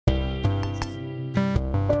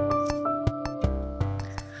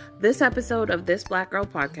This episode of This Black Girl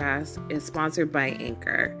Podcast is sponsored by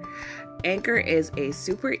Anchor. Anchor is a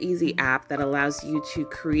super easy app that allows you to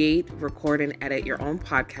create, record, and edit your own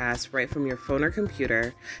podcast right from your phone or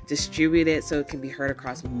computer, distribute it so it can be heard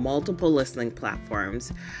across multiple listening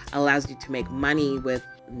platforms, allows you to make money with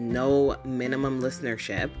no minimum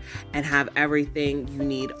listenership, and have everything you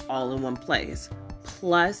need all in one place.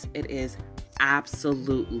 Plus, it is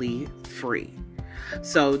absolutely free.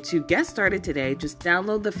 So to get started today, just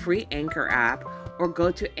download the free Anchor app or go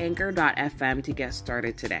to anchor.fm to get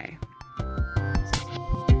started today.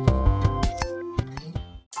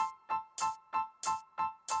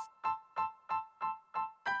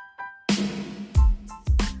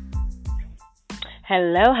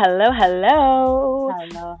 Hello, hello, hello.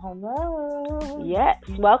 Hello, hello. Yes,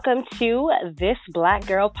 welcome to This Black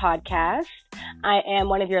Girl Podcast. I am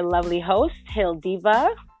one of your lovely hosts, Hill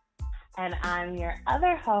Diva. And I'm your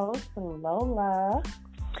other host, Lola.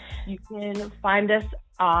 You can find us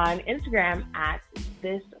on Instagram at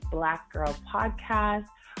This Black Girl Podcast.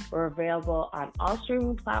 We're available on all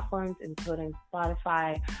streaming platforms, including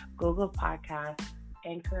Spotify, Google Podcasts,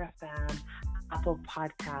 Anchor FM, Apple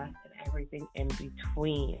Podcasts, and everything in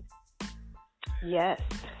between. Yes,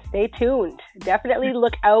 stay tuned. Definitely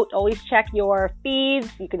look out. Always check your feeds.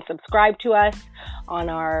 You can subscribe to us on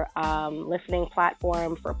our listening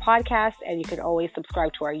platform for podcasts, and you can always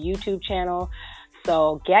subscribe to our YouTube channel.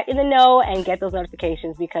 So get in the know and get those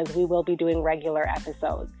notifications because we will be doing regular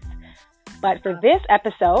episodes. But for this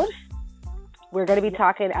episode, we're going to be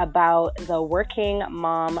talking about the working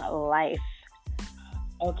mom life.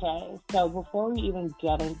 Okay, so before we even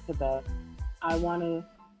get into this, I want to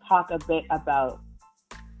talk a bit about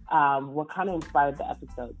what kind of inspired the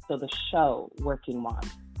episode. So the show, Working Mom.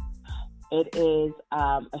 It is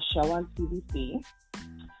a show on CBC.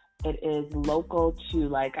 It is local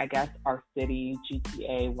to, our city,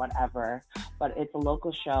 GTA, whatever. But it's a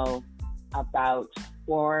local show about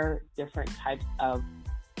 4 different types of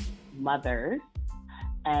mothers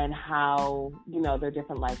and how, their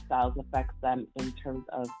different lifestyles affects them in terms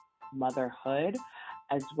of motherhood,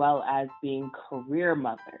 as well as being career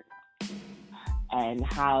mothers, and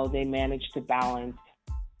how they manage to balance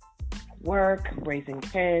work, raising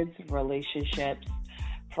kids, relationships,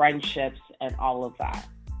 friendships, and all of that.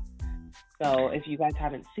 So if you guys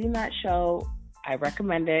haven't seen that show, I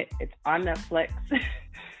recommend it. It's on Netflix.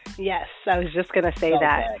 Yes, I was just going to say So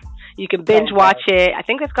that. good. You can binge watch it. I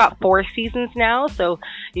think it's got 4 seasons now, so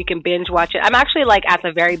you can binge watch it. I'm actually at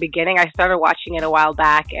the very beginning. I started watching it a while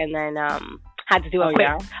back and then had to do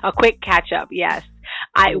a quick catch up. Yes.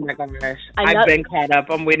 Oh my gosh. I've been caught up.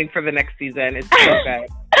 I'm waiting for the next season. It's so good.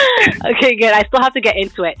 Okay, good. I still have to get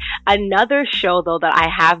into it. Another show, though, that I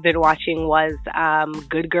have been watching was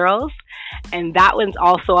Good Girls. And that one's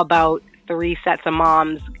also about 3 sets of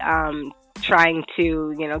moms trying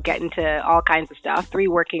to, get into all kinds of stuff. 3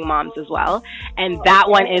 working moms as well. And that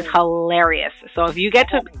one is hilarious. So if you get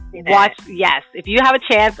to watch, if you have a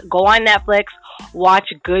chance, go on Netflix,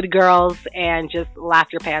 watch Good Girls, and just laugh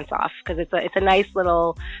your pants off. Because it's a nice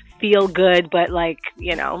little feel good, but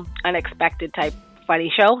unexpected type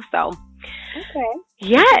funny show. So, okay.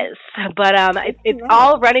 Yes. But it's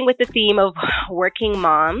all running with the theme of working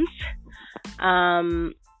moms.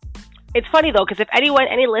 It's funny, though, because if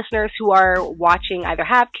any listeners who are watching either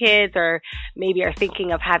have kids or maybe are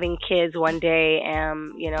thinking of having kids one day,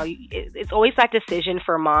 it's always that decision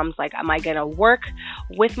for moms, am I going to work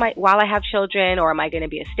while I have children, or am I going to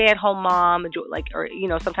be a stay-at-home mom?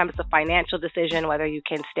 Sometimes it's a financial decision, whether you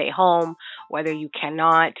can stay home, whether you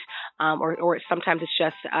cannot, or sometimes it's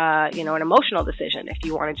just, an emotional decision if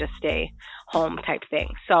you want to just stay home type thing.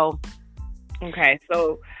 So, okay,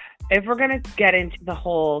 so if we're going to get into the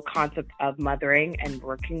whole concept of mothering and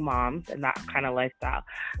working moms and that kind of lifestyle,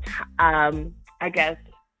 I guess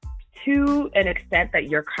to an extent that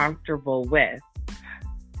you're comfortable with,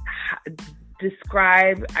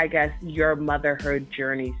 describe, your motherhood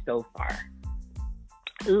journey so far.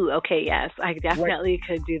 Ooh, okay, yes, I definitely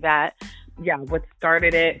could do that. Yeah, what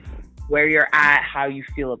started it, where you're at, how you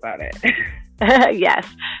feel about it. Yes.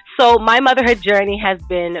 So my motherhood journey has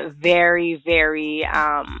been very, very,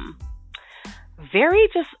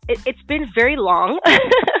 it's been very long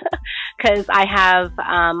because I have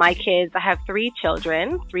my kids. I have 3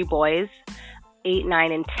 children, 3 boys, 8,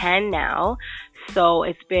 9, and 10 now. So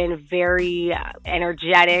it's been very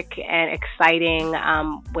energetic and exciting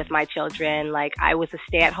with my children. I was a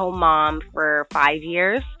stay-at-home mom for 5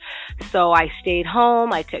 years. So I stayed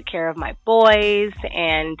home, I took care of my boys,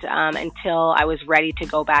 and until I was ready to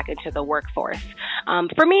go back into the workforce.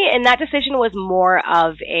 For me, and that decision was more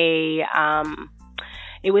of a,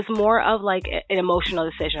 it was more of like an emotional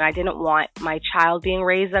decision. I didn't want my child being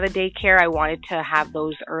raised at a daycare. I wanted to have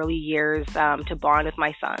those early years to bond with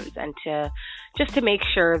my sons and to make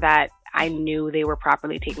sure that I knew they were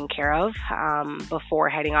properly taken care of before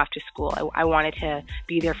heading off to school. I wanted to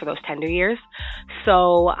be there for those tender years.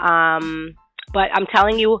 So, but I'm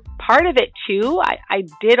telling you, part of it too, I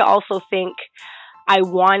did also think I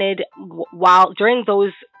wanted, while during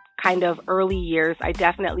those kind of early years, I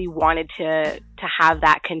definitely wanted to have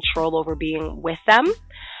that control over being with them.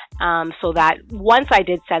 So that once I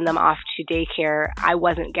did send them off to daycare, I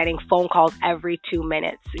wasn't getting phone calls every 2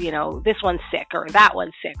 minutes. You know, this one's sick, or that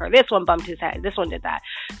one's sick, or this one bumped his head, this one did that.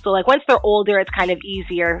 So like once they're older, it's kind of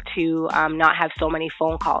easier to not have so many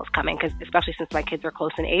phone calls coming, because especially since my kids are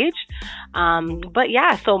close in age. But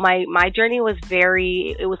yeah, so my journey was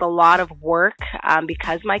it was a lot of work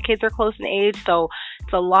because my kids are close in age. So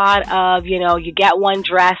it's a lot of, you know, you get one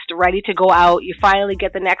dressed, ready to go out, you finally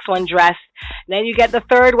get the next one dressed, then you get the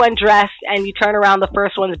third one dressed, and you turn around, the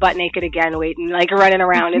first one's butt naked again, waiting, like running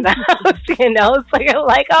around in the house, you know? It's like,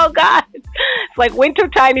 oh God. It's like winter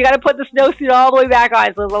time, you got to put the snowsuit all the way back on.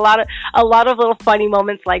 So there's a lot of little funny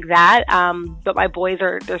moments like that. But my boys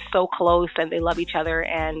they're so close, and they love each other.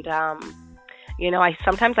 And, you know,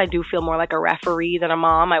 sometimes I do feel more like a referee than a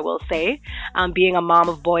mom, I will say, being a mom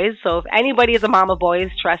of boys. So if anybody is a mom of boys,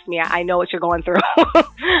 trust me, I know what you're going through.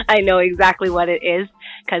 I know exactly what it is,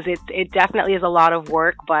 because it definitely is a lot of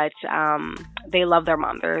work, but they love their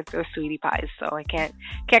mom. They're sweetie pies, so I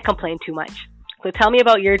can't complain too much. So tell me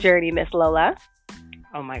about your journey, Miss Lola.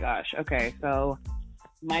 Oh my gosh. Okay, so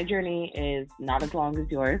my journey is not as long as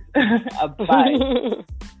yours, but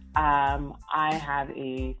I have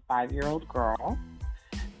a 5-year-old girl,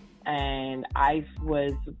 and I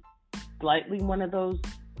was slightly one of those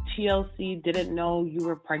TLC didn't know you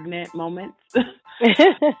were pregnant moments.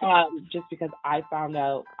 Just because I found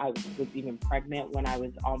out I was even pregnant when I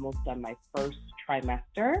was almost done my first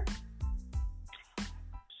trimester.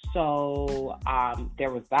 So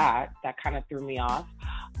there was that kind of threw me off.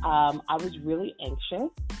 I was really anxious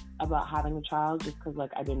about having a child, just because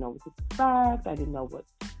like I didn't know what to expect, I didn't know what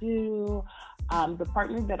to do. The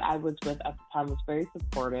partner that I was with at the time was very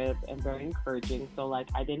supportive and very encouraging, so like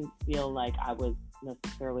I didn't feel like I was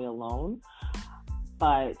necessarily alone.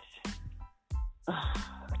 But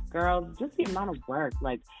girl, just the amount of work,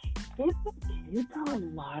 like kids are a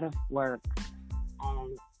lot of work.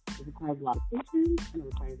 It requires a lot of patience, it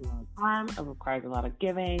requires a lot of time, it requires a lot of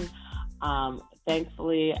giving.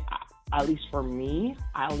 Thankfully, at least for me,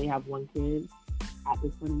 I only have one kid at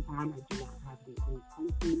this point in time. I do not have the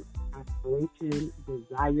intention, aspiration,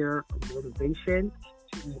 desire, or motivation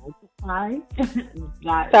to multiply.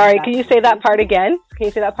 Can you say that part again?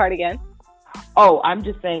 Oh, I'm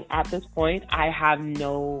just saying, at this point, I have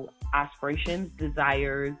no aspirations,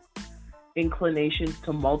 desires, inclinations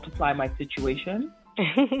to multiply my situation.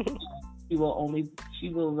 She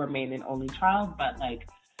will remain an only child, but like,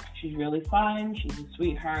 she's really fun. She's a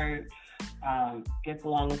sweetheart. Gets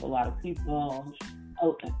along with a lot of people.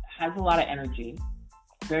 Has a lot of energy.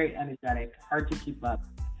 Very energetic. Hard to keep up.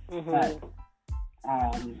 Mm-hmm. But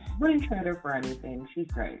wouldn't trade her for anything. She's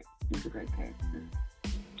great. She's a great character.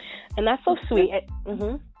 And that's so sweet.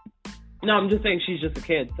 Mm-hmm. No, I'm just saying she's just a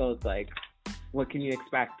kid, so it's like, what can you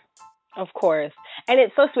expect? Of course. And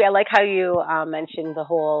it's so sweet. I like how you mentioned the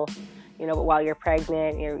whole, you know, while you're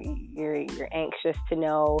pregnant, you're anxious to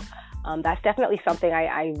know. That's definitely something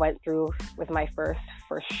I went through with my first,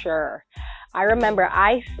 for sure. I remember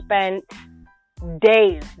I spent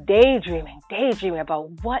days daydreaming about,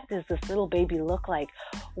 what does this little baby look like?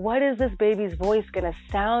 What is this baby's voice going to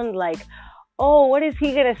sound like? Oh, what is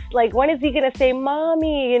he going to, like, when is he going to say,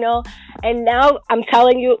 mommy, you know? And now I'm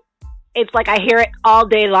telling you, it's like I hear it all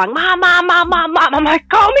day long. Mom, mom, mom, mom, mom. I'm like,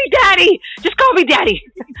 call me daddy. Just call me daddy.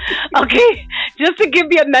 Okay? Just to give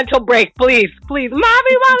me a mental break, please.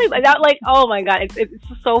 Mommy. Like, oh my God. It's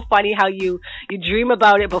so funny how you dream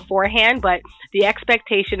about it beforehand, but the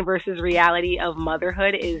expectation versus reality of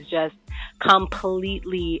motherhood is just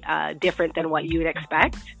completely different than what you would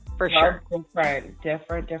expect, for sure.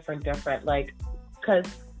 Different. Like, because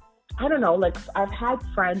I don't know, like, I've had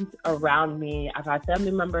friends around me, I've had family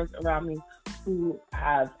members around me who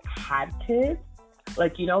have had kids,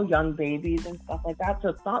 like, you know, young babies and stuff like that. So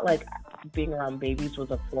it's not like being around babies was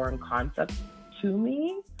a foreign concept to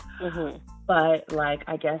me. Mm-hmm. But, like,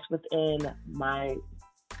 I guess within my,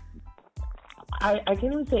 I can't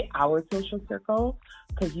even say our social circle,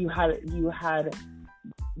 because you had,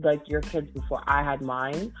 like, your kids before I had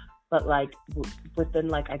mine. But, like, within,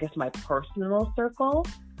 like, I guess my personal circle,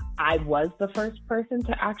 I was the first person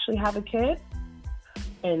to actually have a kid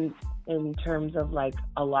in in terms of like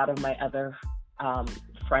a lot of my other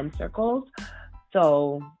friend circles.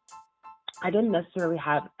 So I didn't necessarily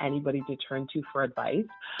have anybody to turn to for advice.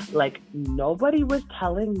 Like, nobody was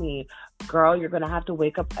telling me, girl, you're going to have to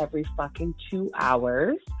wake up every fucking 2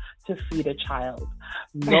 hours to feed a child.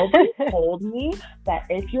 Nobody told me that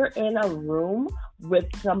if you're in a room with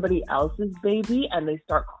somebody else's baby and they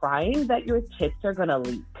start crying, that your tits are going to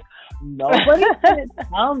leak. Nobody didn't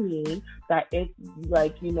tell me that it's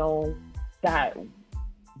like, you know, that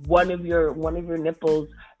one of your nipples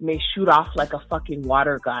may shoot off like a fucking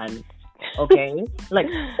water gun. Okay? Like,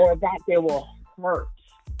 or that they will hurt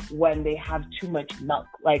when they have too much milk.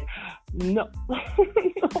 Like, no.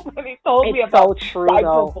 Nobody told me about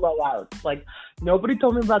diaper blowouts. Like, nobody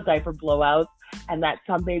told me about diaper blowouts and that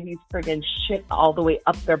some babies friggin' shit all the way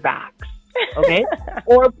up their backs. Okay?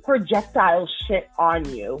 Or projectile shit on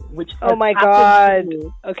you, which oh my god.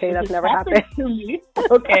 Okay, that's never happened to me.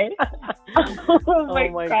 Okay? Oh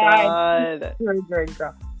my god.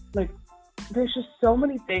 Girl. Like, there's just so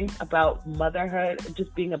many things about motherhood,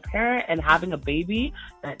 just being a parent and having a baby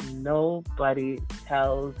that nobody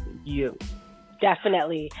tells you.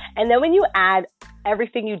 Definitely. And then when you add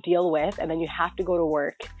everything you deal with and then you have to go to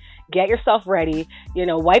work, get yourself ready, you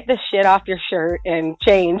know, wipe the shit off your shirt and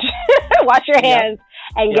change, wash your hands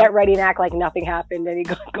and get ready and act like nothing happened and you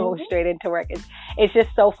go straight into work. It's just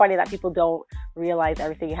so funny that people don't realize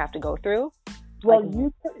everything you have to go through. Well,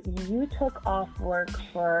 you took off work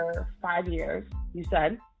for 5 years, you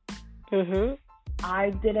said. Mm-hmm. I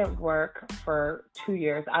didn't work for 2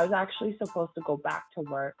 years. I was actually supposed to go back to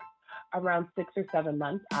work around 6 or 7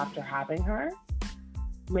 months after having her.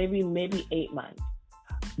 Maybe 8 months.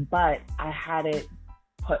 But I had it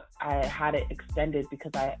extended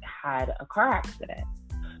because I had a car accident.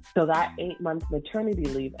 So that 8-month maternity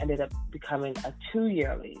leave ended up becoming a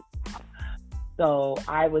 2-year leave. So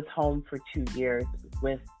I was home for 2 years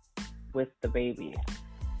with the baby.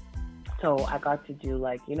 So I got to do,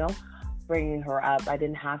 like, you know, bringing her up. I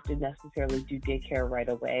didn't have to necessarily do daycare right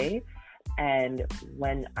away. And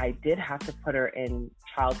when I did have to put her in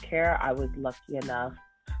childcare, I was lucky enough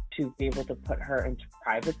to be able to put her into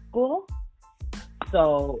private school.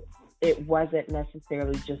 So it wasn't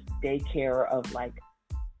necessarily just daycare of like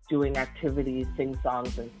doing activities, sing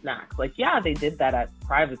songs and snacks. Like, yeah, they did that at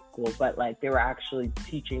private school, but like they were actually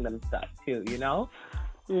teaching them stuff too, you know?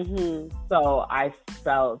 Mm-hmm. So I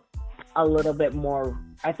felt a little bit more,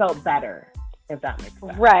 I felt better, if that makes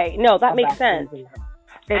sense. Right. No, that makes sense. It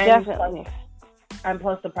definitely makes sense. And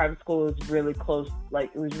plus the private school was really close,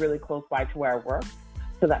 like it was really close by to where I worked.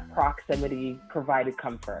 So that proximity provided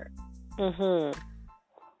comfort. Mm-hmm.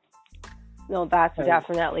 No, that's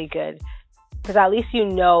definitely good. Because at least you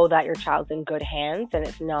know that your child's in good hands and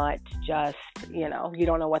it's not just, you know, you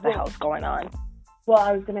don't know what the hell's going on. Well,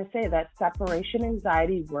 I was going to say that separation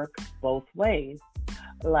anxiety works both ways.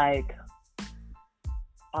 Like,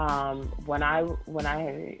 when I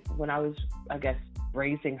was, I guess,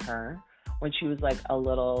 raising her, when she was like a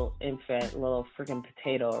little infant, little freaking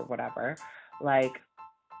potato or whatever, like,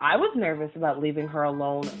 I was nervous about leaving her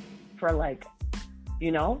alone for like,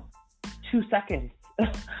 you know, 2 seconds.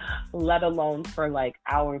 Let alone for like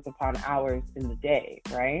hours upon hours in the day,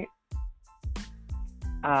 right?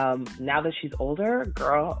 Now that she's older,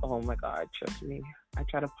 girl, oh my God, trust me. I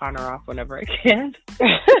try to pawn her off whenever I can. I'm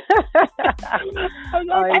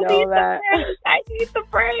like, I need the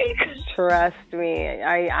break. Trust me.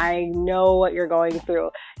 I know what you're going through.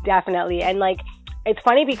 Definitely. And like, it's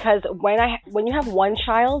funny because when you have one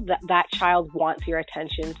child, that child wants your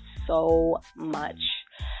attention so much.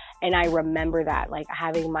 And I remember that, like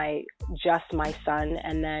having my son,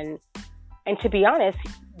 and to be honest,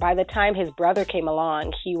 by the time his brother came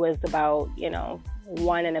along, he was about, you know,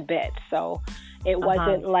 1 and a bit. So it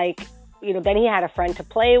wasn't like, you know, then he had a friend to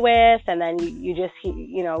play with, and then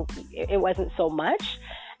it wasn't so much.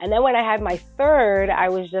 And then when I had my third, I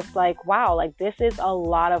was just like, wow, like this is a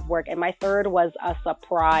lot of work. And my third was a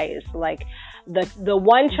surprise. Like the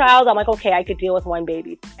one child, I'm like, okay, I could deal with 1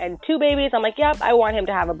 baby. And 2 babies, I'm like, yep, I want him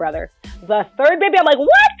to have a brother. The third baby, I'm like,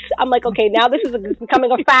 what? I'm like, okay, now this is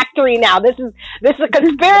becoming a factory now. This is a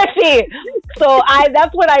conspiracy. So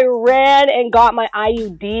that's when I ran and got my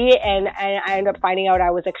IUD, and I ended up finding out I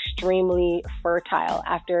was extremely fertile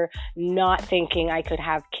after not thinking I could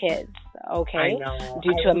have kids. Okay,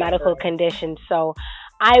 due to a medical condition. So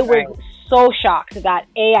I was so shocked that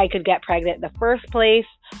I could get pregnant in the first place,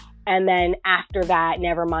 and then after that,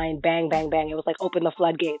 never mind, bang, bang, bang. It was like open the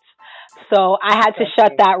floodgates. So I had to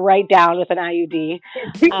shut that right down with an IUD,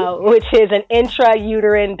 which is an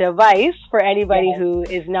intrauterine device for anybody who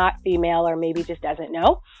is not female or maybe just doesn't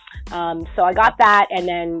know. So I got that, and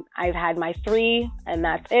then I've had my 3, and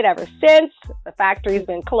that's it ever since. The factory's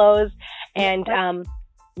been closed. And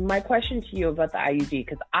my question to you about the IUD,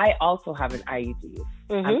 because I also have an IUD.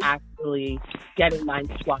 Mm-hmm. I'm actually getting mine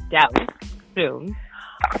swapped out soon.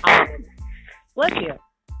 Bless you.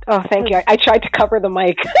 Oh, thank you. I tried to cover the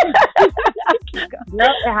mic. No,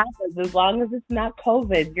 it happens. As long as it's not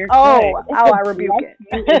COVID, you're good. I rebuke it.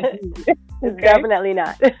 It's definitely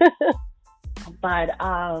not. But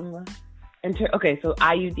okay, so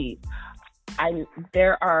IUDs.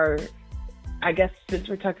 There are, I guess, since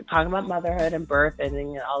we're talking about motherhood and birth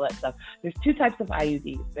and all that stuff, there's 2 types of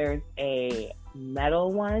IUDs. There's a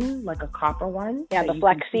metal one, like a copper one. Yeah, the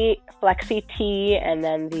Flexi T, and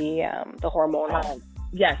then the hormonal.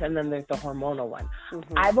 Yes, and then there's the hormonal one.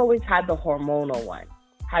 Mm-hmm. I've always had the hormonal one.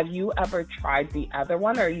 Have you ever tried the other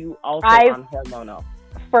one, or are you also on hormonal?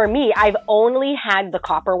 For me, I've only had the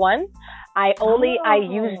copper one. I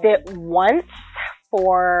used it once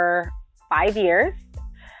for 5 years.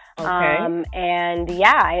 Okay. And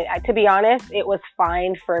yeah, to be honest, it was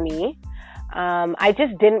fine for me. I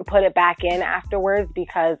just didn't put it back in afterwards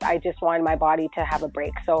because I just wanted my body to have a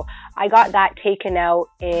break. So I got that taken out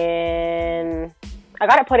I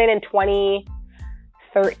got it put in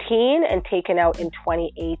 2013 and taken out in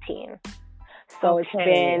 2018. So it's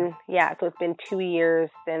been 2 years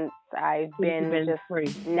since I've been just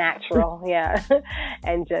free. Natural, yeah,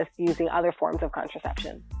 and just using other forms of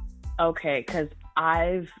contraception. Okay, because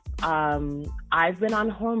I've been on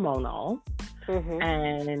hormonal, mm-hmm.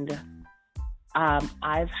 and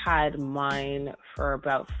I've had mine for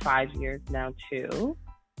about 5 years now too,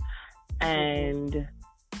 and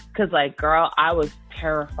because girl, I was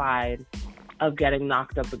terrified of getting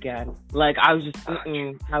knocked up again. I was just,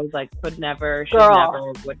 I was like, could never, should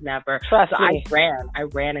never, would never. Trust me. I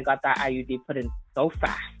ran and got that IUD put in so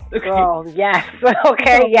fast. Girl, yes.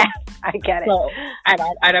 Okay, yes, I get it. So,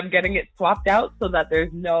 and I'm getting it swapped out so that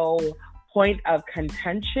there's no point of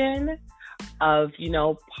contention of,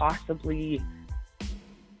 possibly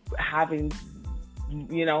having,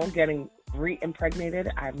 getting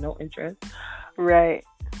re-impregnated. I have no interest. Right.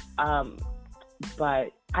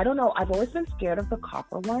 But I don't know. I've always been scared of the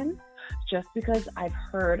copper one just because I've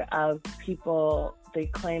heard of people, they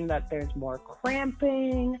claim that there's more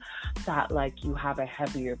cramping, that you have a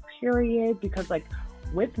heavier period because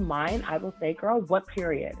with mine, I will say, girl, what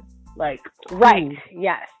period? Right.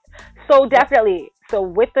 Yes. So definitely. So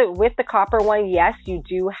with the copper one, yes, you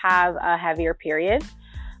do have a heavier period.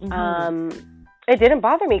 Mm-hmm. It didn't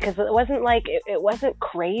bother me because it wasn't it wasn't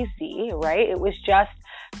crazy, right? It was just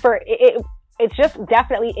it's just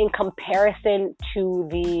definitely in comparison to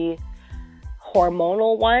the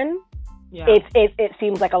hormonal one. Yeah. It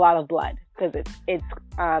seems like a lot of blood because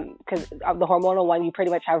because of the hormonal one, you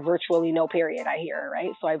pretty much have virtually no period. I hear,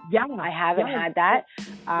 right? So I haven't had that.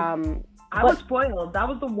 I was spoiled. That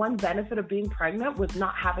was the one benefit of being pregnant, was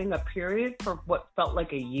not having a period for what felt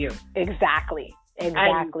like a year. Exactly. And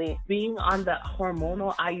being on the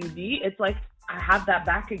hormonal IUD, it's I have that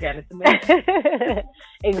back again. It's amazing.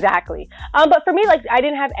 Exactly. But for me, I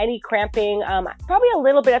didn't have any cramping. Probably a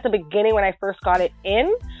little bit at the beginning when I first got it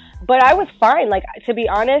in, but I was fine. To be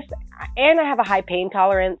honest, and I have a high pain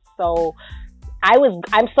tolerance, so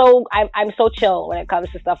I'm so chill when it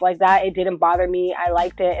comes to stuff like that. It didn't bother me. I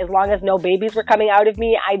liked it. As long as no babies were coming out of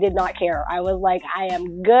me, I did not care. I was like, I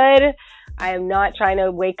am good. I am not trying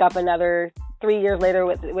to wake up another 3 years later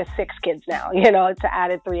with 6 kids now, to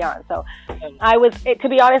add 3 on. So to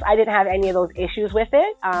be honest, I didn't have any of those issues with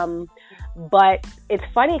it. But it's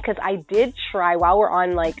funny because I did try, while we're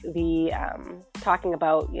on the talking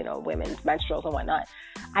about, women's menstruals and whatnot,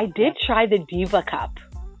 I did try the Diva Cup.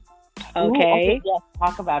 Okay. Yes,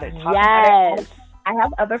 talk about it. Yes. I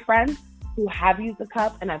have other friends who have used the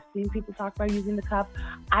cup, and I've seen people talk about using the cup.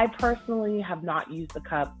 I personally have not used the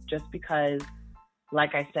cup just because,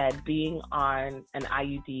 like I said, being on an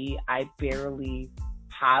IUD, I barely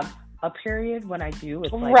have a period. When I do,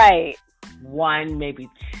 it's right. 1, maybe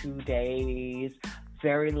 2 days,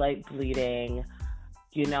 very light bleeding,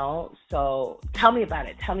 so tell me about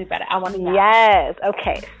it. I want to know. Yes.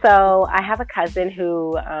 Okay. So I have a cousin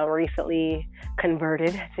who recently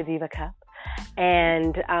converted to Diva Cup,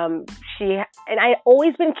 and I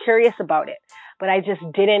always been curious about it, but I just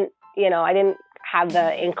didn't, I didn't have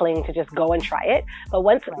the inkling to just go and try it. But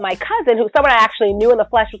once my cousin, who's someone I actually knew in the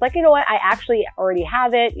flesh, was like, you know what, I actually already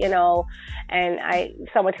have it, and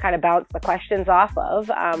someone to kind of bounce the questions off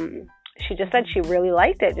of. She just said she really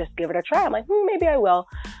liked it. Just give it a try. I'm like, maybe I will.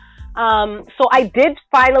 So I did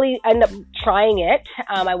finally end up trying it.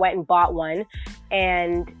 I went and bought one,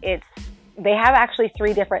 and they have actually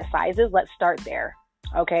 3 different sizes. Let's start there.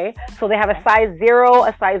 Okay, so they have a size 0,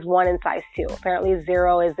 a size 1, and size 2. Apparently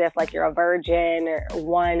 0 is if like you're a virgin, or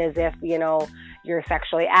 1 is if, you know, you're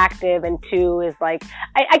sexually active, and 2 is like,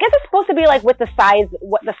 I guess it's supposed to be like with the size,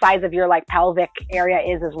 what the size of your like pelvic area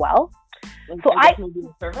is as well. And So I maybe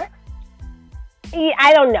the cervix?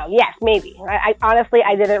 I don't know. Yes, maybe. I honestly,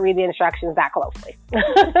 I didn't read the instructions that closely.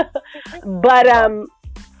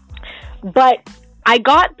 But I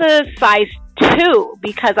got the size 2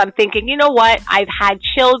 because I'm thinking, you know what? I've had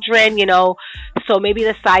children, you know, so maybe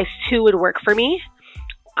the size 2 would work for me.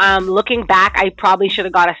 Looking back, I probably should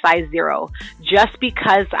have got a size 0 just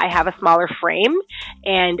because I have a smaller frame,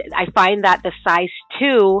 and I find that the size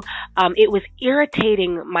 2, it was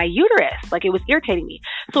irritating my uterus. Like, it was irritating me.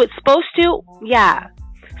 So it's supposed to, yeah.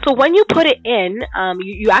 So when you put it in,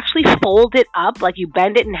 you actually fold it up, like you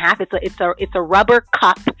bend it in half. It's a rubber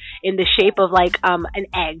cup in the shape of like an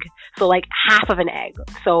egg. So like half of an egg.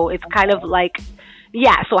 So it's kind of like,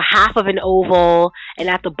 yeah, so half of an oval, and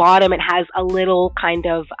at the bottom it has a little kind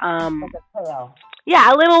of a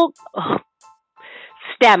little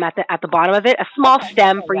stem at the bottom of it, a small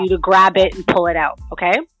stem for you to grab it and pull it out.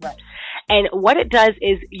 Okay. Right. And what it does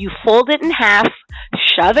is you fold it in half,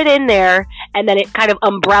 shove it in there, and then it kind of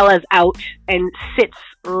umbrellas out and sits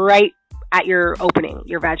right at your opening,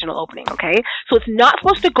 your vaginal opening, okay? So it's not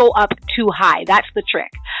supposed to go up too high. That's the trick.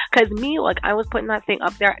 Because me, like, I was putting that thing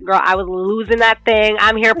up there. Girl, I was losing that thing.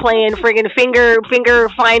 I'm here playing friggin' finger,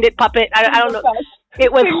 find it, puppet. I don't know.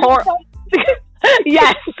 It was horrible.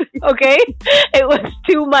 Yes. Okay. It was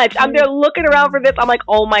too much. I'm there looking around for this. I'm like,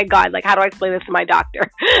 oh my God, like, how do I explain this to my doctor?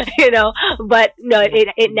 You know, but no,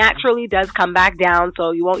 it naturally does come back down.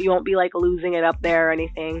 So you won't be like losing it up there or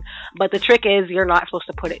anything. But the trick is you're not supposed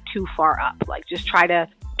to put it too far up. Like, just try to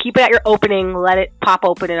keep it at your opening, let it pop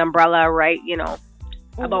open an umbrella, right? You know,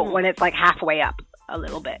 about when it's like halfway up a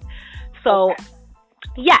little bit. So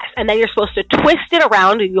yes. And then you're supposed to twist it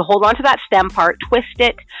around. You hold on to that stem part, twist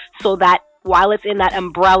it so that while it's in that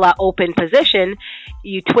umbrella open position,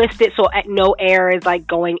 you twist it so no air is like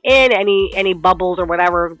going in, any bubbles or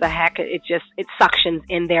whatever the heck, it suctions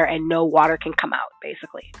in there and no water can come out,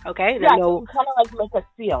 basically. Okay? Yeah, you kind of like make a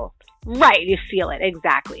seal. Right, you seal it,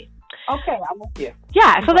 exactly. Okay, I'm with you.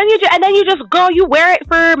 Yeah, so then you just go, you wear it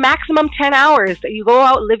for maximum 10 hours. You go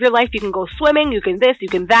out, live your life, you can go swimming, you can this, you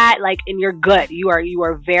can that, like, and you're good. You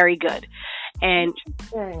are very good. And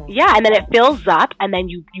yeah, and then it fills up, and then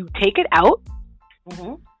you take it out,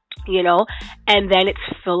 you know, and then it's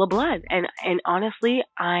full of blood. And honestly,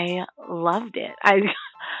 I loved it.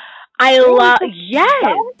 I love, yes.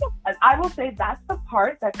 I will say that's the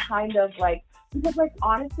part that kind of like, because like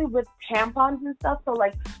honestly with tampons and stuff, so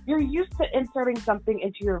like you're used to inserting something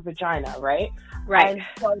into your vagina, right? Right. And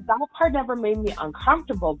so that part never made me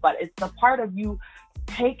uncomfortable, but it's the part of you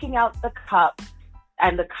taking out the cup,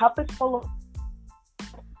 and the cup is full of,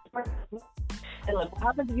 and like, what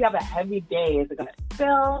happens if you have a heavy day? Is it going to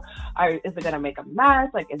spill? Or is it going to make a mess?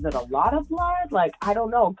 Like, is it a lot of blood? Like, I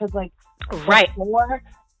don't know. Because, like, before,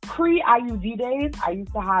 pre-IUD days, I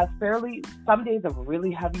used to have some days of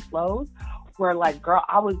really heavy flows where, like, girl,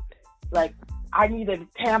 I was, like, I needed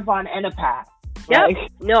a tampon and a pad. Yep.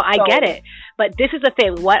 Like, no, I get it. But this is the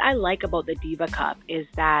thing. What I like about the Diva Cup is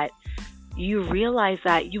that you realize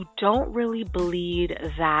that you don't really bleed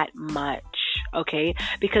that much, okay?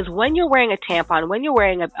 Because when you're wearing a tampon, when you're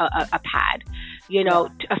wearing a pad, you know,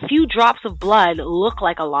 a few drops of blood look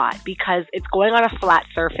like a lot because it's going on a flat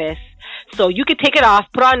surface. So you could take it off,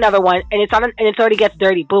 put on another one, and it already gets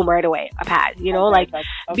dirty. Boom, right away, a pad. You know,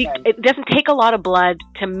 it doesn't take a lot of blood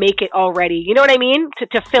to make it already. You know what I mean?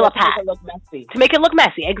 To fill a pad. To make it look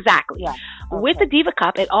messy, exactly. Yeah. Okay. With the Diva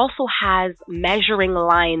Cup, it also has measuring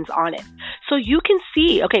lines on it, so you can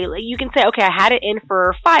see. Okay, you can say, okay, I had it in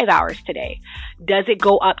for 5 hours today. Does it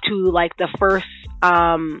go up to like the first,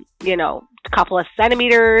 you know, couple of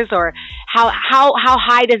centimeters, or how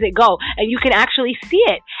high does it go? And you can actually see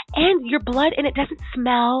it, and your blood, and it doesn't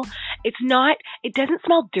smell. It doesn't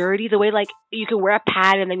smell dirty the way like you can wear a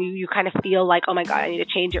pad and then you kind of feel like, oh my God, I need to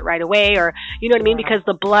change it right away, or you know what I mean? Because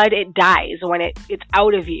the blood, it dies when it's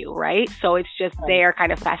out of you, right? So it's just there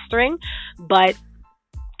kind of festering. But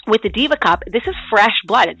with the Diva Cup, this is fresh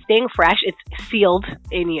blood. It's staying fresh. It's sealed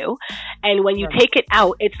in you. And when you take it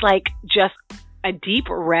out, it's like just a deep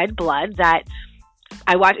red blood that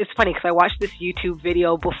I watched. It's funny because I watched this YouTube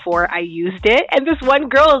video before I used it, and this one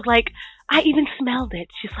girl is like, I even smelled it.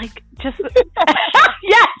 She's like, just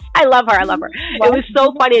yes, I love her. It was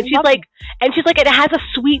so funny, and she's like, it has a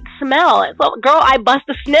sweet smell. So, girl, I bust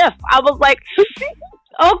a sniff. I was like,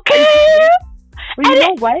 okay. Well, you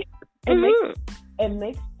know what? it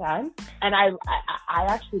makes sense, and I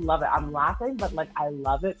actually love it. I'm laughing, but like I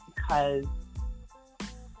love it because,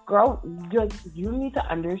 girl, you need to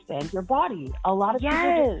understand your body. A lot of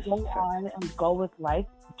people just go on and go with life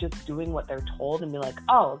just doing what they're told and be like,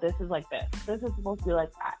 oh, this is like this. This is supposed to be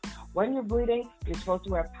like that. When you're bleeding, you're supposed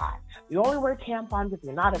to wear pads. You only wear tampons if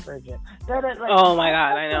you're not a virgin. Like, oh my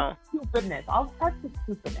God, I know. Stupidness. All sorts of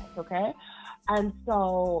stupidness, okay? And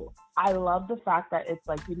so I love the fact that it's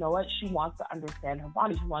like, you know what? She wants to understand her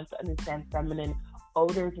body. She wants to understand feminine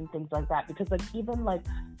odors and things like that. Because like even like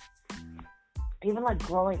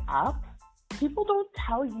growing up, people don't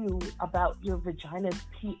tell you about your vagina's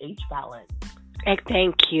pH balance.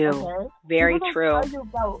 Thank you. Okay? Very people true. Don't tell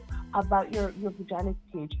you about your vagina's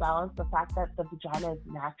pH balance, the fact that the vagina is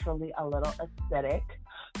naturally a little acidic,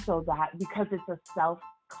 so that because it's a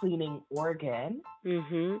self-cleaning organ,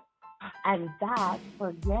 mm-hmm. and that, for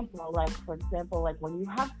example, like when you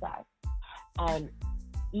have sex, and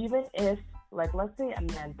even if, like, let's say a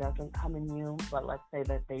man doesn't come in you, but let's say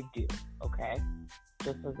that they do, okay?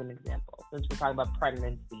 Just as an example, since we're talking about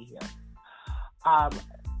pregnancy here.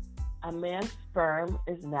 A man's sperm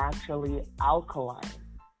is naturally alkaline.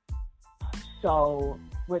 So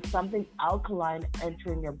with something alkaline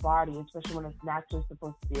entering your body, especially when it's naturally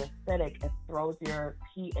supposed to be acidic, it throws your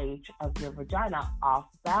pH of your vagina off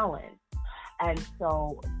balance. And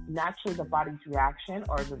so naturally the body's reaction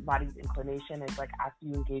or the body's inclination is like after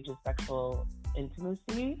you engage in sexual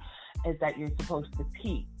intimacy is that you're supposed to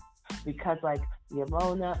pee. Because like the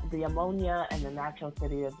ammonia and the natural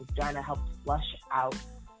acidity of the vagina helps flush out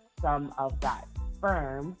some of that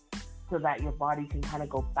sperm so that your body can kind of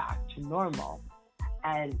go back to normal.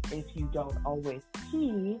 And if you don't always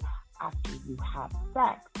pee after you have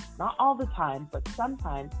sex, not all the time, but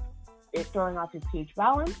sometimes, it throwing off your pH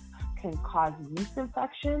balance can cause yeast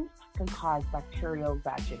infections, can cause bacterial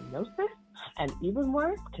vaginosis, and even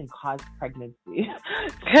worse, can cause pregnancy.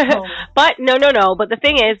 But no. But the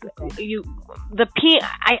thing is,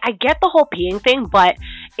 I get the whole peeing thing, but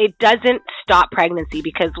it doesn't stop pregnancy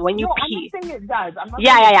because when you pee, I'm not saying it does. I'm not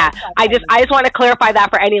yeah. I just want to clarify that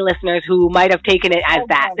for any listeners who might have taken it as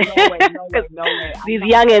that. No way. These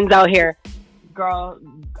youngins out here, girl,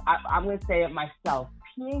 I'm gonna say it myself.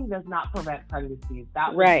 Peeing does not prevent pregnancies.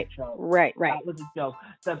 That was a joke. Right. That was a joke.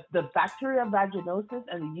 The bacterial vaginosis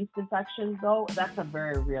and the yeast infections, though, that's a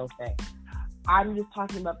very real thing. I'm just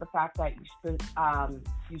talking about the fact that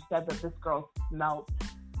you said that this girl smelt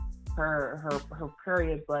her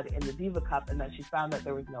period blood in the Diva cup and that she found that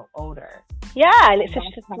there was no odor. Yeah, and it just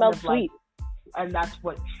smelled sweet. And that's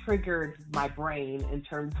what triggered my brain in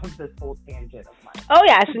terms of this whole tangent of mine. Oh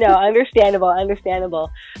yes, no, understandable.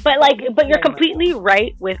 But you're completely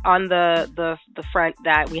right on the front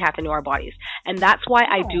that we have to know our bodies, and that's why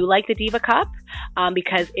I do like the Diva cup,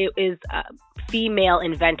 because it is female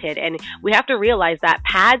invented, and we have to realize that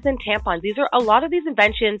pads and tampons, a lot of these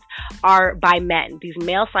inventions are by men. These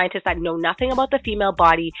male scientists that know nothing about the female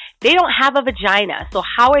body, they don't have a vagina, so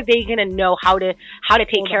how are they gonna know how to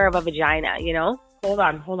take care of a vagina? You know. Hold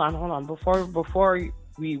on. Before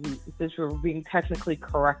we since we're being technically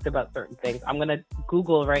correct about certain things, I'm gonna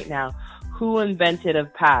Google right now who invented a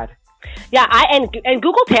pad. Yeah, and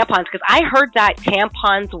Google tampons, because I heard that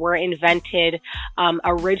tampons were invented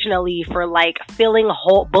originally for like filling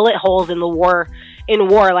bullet holes in war,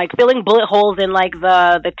 like filling bullet holes in like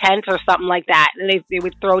the tents or something like that. And they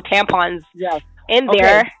would throw tampons in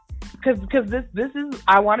there. Because this is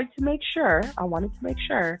I wanted to make sure,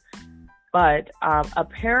 but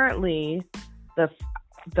apparently the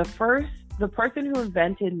person who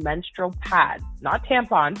invented menstrual pads, not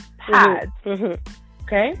tampons, pads,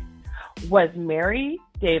 okay, was Mary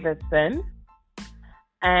Davidson,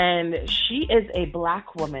 and she is a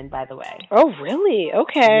Black woman, by the way. Oh, really?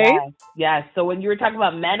 Okay. Yes. So when you were talking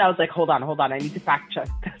about men, I was like, hold on, I need to fact check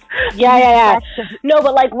this. Yeah. No,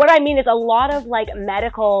 but like what I mean is a lot of like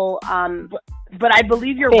medical. But I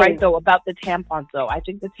believe you're right though about the tampons. Though I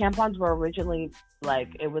think the tampons were originally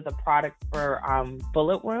like it was a product for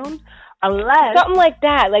bullet wounds, unless something like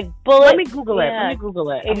that, like bullet. Let me Google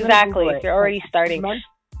it. Exactly. You're already starting.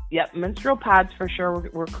 Yep, menstrual pads for sure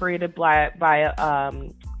were created by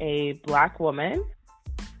a Black woman.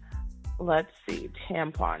 Let's see,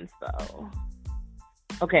 tampons though.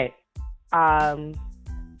 Okay,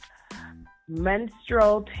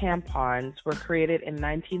 menstrual tampons were created in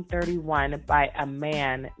 1931 by a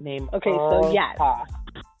man named Earl Haas.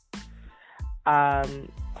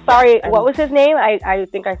 Sorry, what was his name? I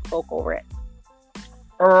think I spoke over it.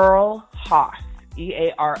 Earl Haas.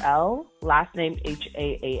 EARL, last name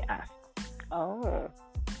HAAS. Oh.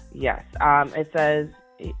 Yes. It says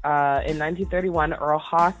in 1931, Earl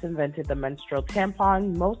Haas invented the menstrual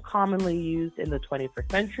tampon, most commonly used in the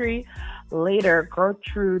 21st century. Later,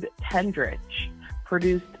 Gertrude Tendrich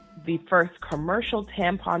produced the first commercial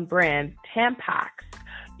tampon brand, Tampax,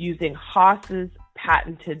 using Haas's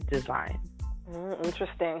patented design.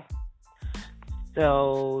 Interesting.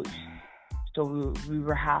 So we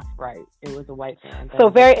were half right. It was a white man. So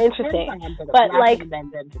very interesting. But like,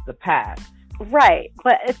 invented the pad. Right.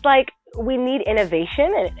 But it's like, we need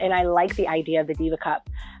innovation, and I like the idea of the Diva Cup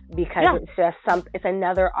because it's just it's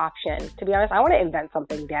another option. To be honest, I want to invent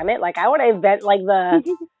something. Damn it! Like I want to invent like the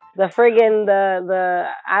friggin' the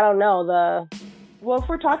I don't know the. Well, if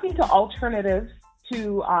we're talking to alternatives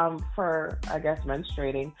to for I guess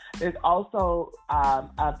menstruating, there's also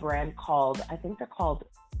a brand called, I think they're called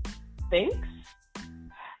Thinx,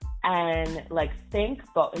 and like Think,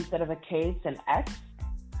 but instead of a K, it's an X.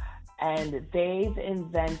 And they've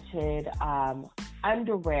invented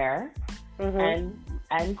underwear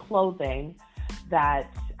and clothing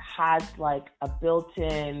that has like a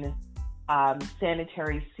built-in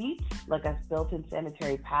sanitary seat, like a built-in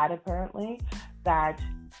sanitary pad apparently, that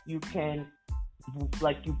you can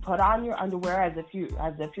like you put on your underwear as if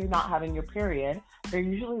you're not having your period. They're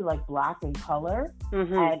usually like black in color,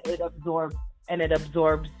 and it absorbs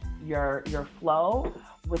your flow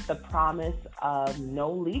with the promise of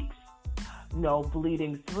no leaks, no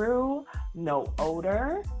bleeding through, no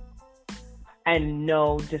odor, and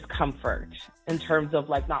no discomfort in terms of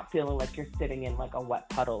like not feeling like you're sitting in like a wet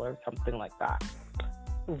puddle or something like that.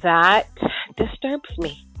 That disturbs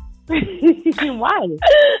me. Why?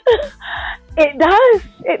 It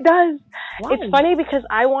does. Why? It's funny because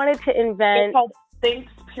I wanted to invent. It's called Thinx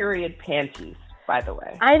period panties, by the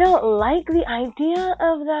way. I don't like the idea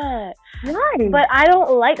of that. Why? But I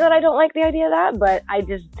don't like that. I don't like the idea of that. But I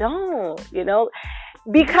just don't.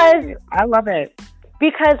 Because I love it.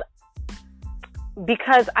 Because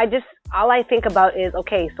I just, all I think about is,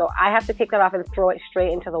 okay, so I have to take that off and throw it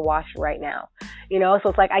straight into the wash right now. So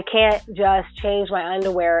it's like I can't just change my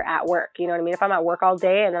underwear at work. You know what I mean? If I'm at work all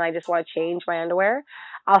day and then I just want to change my underwear,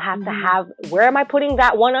 I'll have to have, where am I putting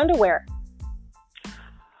that one underwear?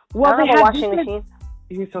 Well, I don't have a washing machine.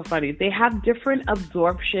 You're so funny. They have different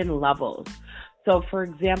absorption levels. So, for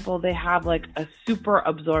example, they have like a super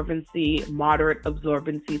absorbency, moderate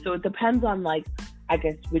absorbency. So it depends on like, I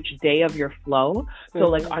guess, which day of your flow. So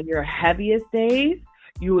like on your heaviest days,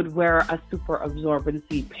 you would wear a super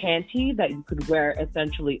absorbency panty that you could wear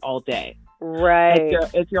essentially all day. Right.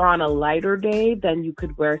 If you're on a lighter day, then you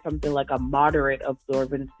could wear something like a moderate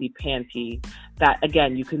absorbency panty that,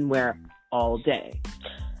 again, you can wear all day.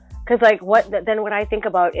 Because like what I think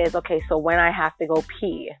about is, okay, so when I have to go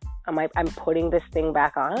pee, I'm putting this thing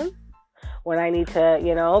back on? When I need to,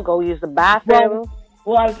 go use the bathroom?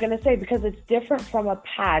 Well, I was going to say, because it's different from a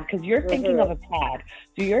pad, because you're thinking of a pad.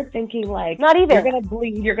 So you're thinking like, not either. You're going to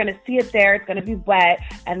bleed, you're going to see it there, it's going to be wet,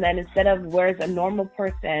 and then instead of, whereas a normal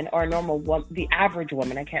person or the average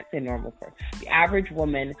woman, I can't say normal person, the average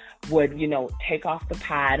woman would, take off the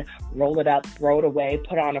pad, roll it up, throw it away,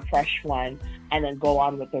 put on a fresh one, and then go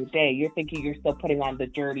on with their day. You're thinking you're still putting on the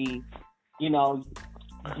dirty,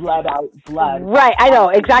 blood out blood. Right, I know,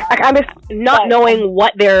 exactly. I'm just not knowing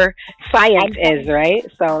what their science is, right?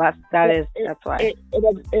 So that's why.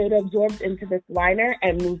 It absorbs into this liner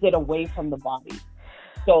and moves it away from the body.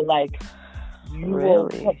 So like you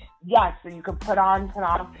will so you can put on,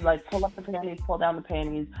 like pull up the panties, pull down the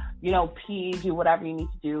panties, pee, do whatever you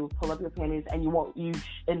need to do, pull up your panties, and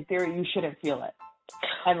in theory you shouldn't feel it.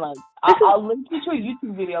 And like I'll link you to a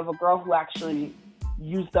YouTube video of a girl who actually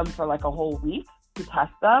used them for like a whole week to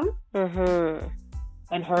test them,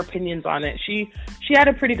 and her opinions on it. She had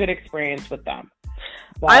a pretty good experience with them.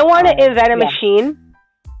 But, I want to invent a machine.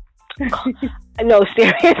 No,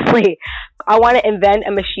 seriously, I want to invent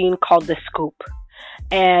a machine called the Scoop.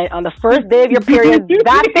 And on the first day of your period,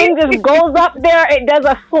 that thing just goes up there. It does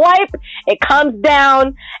a swipe. It comes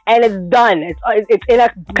down, and it's done. It's in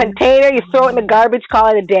a container. You throw it in the garbage. Call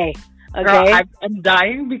it a day. Okay. Girl, I'm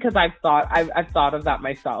dying because I've thought of that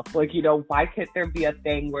myself. Like, why can't there be a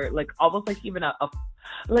thing where, like, almost like even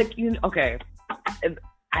okay.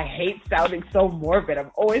 I hate sounding so morbid.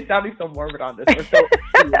 I'm always sounding so morbid on this. Or so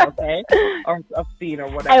obscene, okay? Or obscene or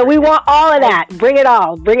whatever. And we want all of that. Bring it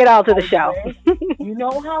all. Bring it all to the show. You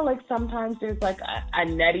know how, like, sometimes there's, like, a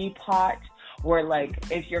neti pot where, like,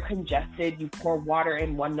 if you're congested, you pour water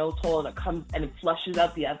in one nose hole and it flushes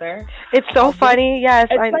out the other. It's so funny, yes.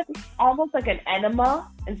 It's like almost like an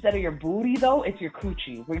enema. Instead of your booty, though, it's your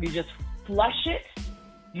coochie, where you just flush it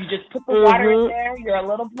You just put the water in there. You're a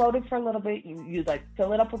little bloated for a little bit. You like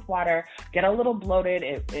fill it up with water, get a little bloated.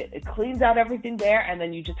 It cleans out everything there, and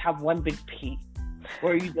then you just have one big pee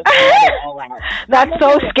where you just let it all out. That's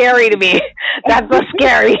so scary to me. That's so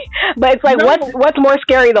scary. But it's like, what's more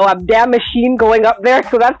scary though? A damn machine going up there,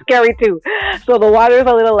 so that's scary too. So the water's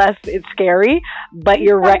a little less. It's scary, but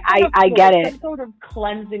you're right. I get it. Some sort of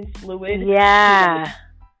cleansing fluid. Yeah.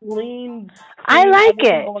 Clean. I like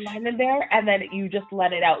it. Going on in there, and then you just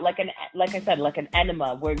let it out like I said, like an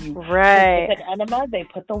enema, where you with an enema, they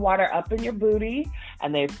put the water up in your booty,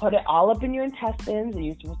 and they put it all up in your intestines, and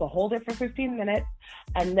you're supposed to hold it for 15 minutes,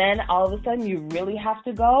 and then all of a sudden you really have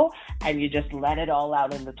to go, and you just let it all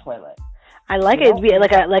out in the toilet. I like it. It'd be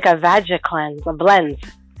like a vagi cleanse, a blend.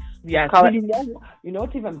 Yeah. You know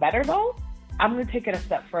what's even better though? I'm gonna take it a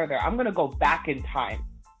step further. I'm gonna go back in time.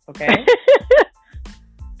 Okay.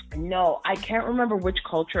 No, I can't remember which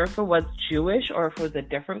culture, if it was Jewish or if it was a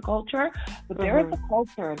different culture, but there is a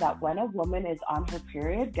culture that when a woman is on her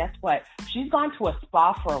period, guess what? She's gone to a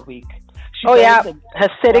spa for a week.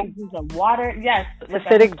 Hasidic water. Yes.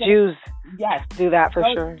 Hasidic Jews. Yes. Do that for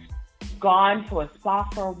sure. Gone to a spa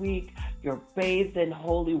for a week. You're bathed in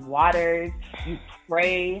holy waters. You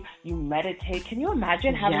pray. You meditate. Can you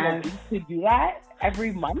imagine having a week to do that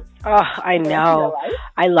every month? Oh, I know.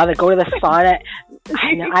 I love it. Go to the sauna.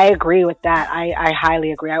 I agree with that. I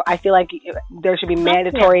highly agree. I feel like there should be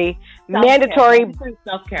mandatory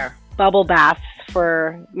self-care bubble baths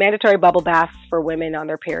for women on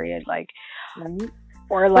their period,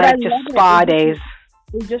 or just spa days.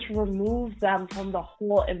 We just remove them from the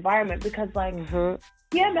whole environment because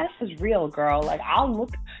PMS is real, girl. Like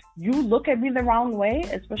you look at me the wrong way,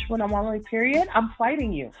 especially when I'm on my period, I'm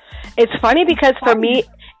fighting you. It's funny because for me,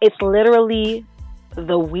 it's literally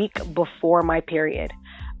the week before my period.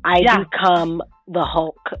 I become the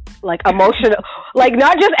Hulk, like emotional, like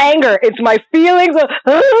not just anger. It's my feelings,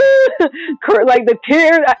 like the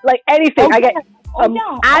tears, like anything. I get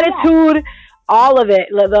attitude, all of it.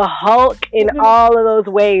 The Hulk in all of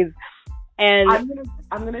those ways. And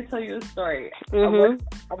I'm gonna tell you a story. Mm-hmm.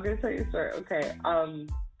 I'm gonna tell you a story. Okay.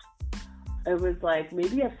 It was like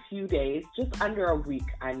maybe a few days, just under a week,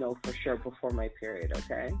 I know for sure, before my period.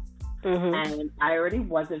 Okay. Mm-hmm. And I already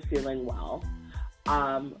wasn't feeling well,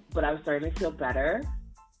 but I was starting to feel better.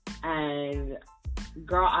 And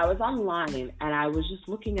girl, I was online and I was just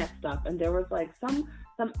looking at stuff, and there was like some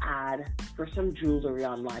ad for some jewelry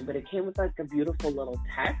online, but it came with like a beautiful little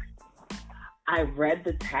text. I read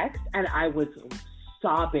the text and I was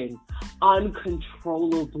sobbing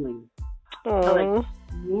uncontrollably. I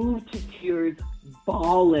moved to tears,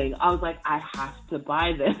 bawling. I was like, I have to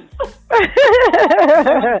buy this.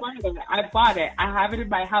 I bought it. I have it in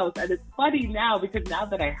my house. And it's funny now because now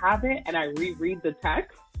that I have it and I reread the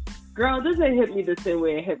text, girl, this ain't hit me the same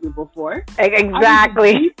way it hit me before.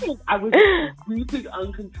 Exactly. I was weeping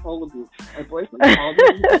uncontrollably. My boyfriend called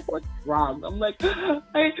me, what's wrong? I'm like,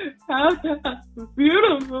 I have to have a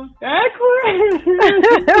beautiful necklace.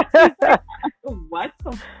 What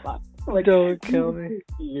the fuck? Like, don't kill me.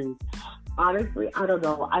 Honestly, I don't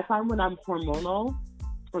know. I find when I'm hormonal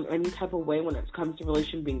in any type of way, when it comes to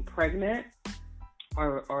relation being pregnant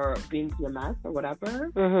or being PMS or whatever,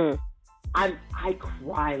 mm-hmm. I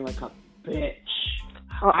cry like a bitch.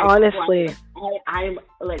 Honestly, I'm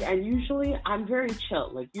like, and usually I'm very chill.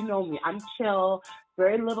 Like, you know me, I'm chill.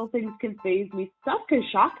 Very little things can faze me. Stuff can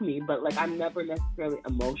shock me, but like I'm never necessarily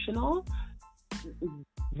emotional.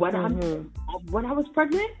 When when I was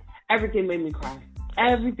pregnant, everything made me cry.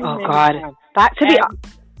 Everything. Oh made God, me cry. that to be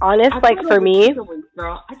honest, like for me, wings,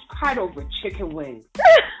 girl, I cried over chicken wings.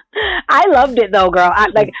 I loved it though, girl.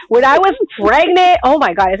 Like when I was pregnant, oh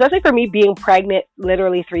my God, especially for me being pregnant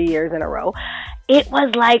literally 3 years in a row, it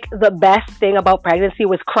was like the best thing about pregnancy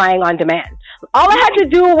was crying on demand. All I had to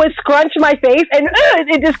do was scrunch my face and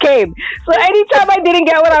it just came. So anytime I didn't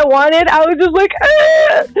get what I wanted, I was just like,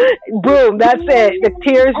 boom, that's it. The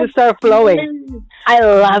tears just started flowing. I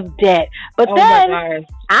loved it. But then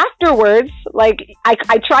afterwards, like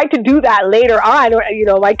I tried to do that later on. You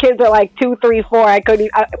know, my kids are like 2, 3, 4. I put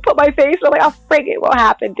my face. I'm like, oh, frig it, what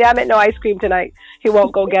happened? Damn it, no ice cream tonight. He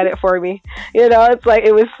won't go get it for me. You know, it's like,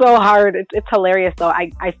 it was so hard. It's hilarious though.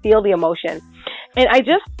 I feel the emotion. And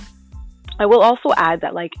I will also add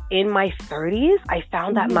that like in my 30s, I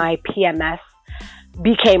found that my PMS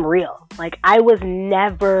became real. Like I was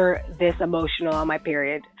never this emotional on my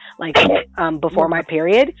period, like before my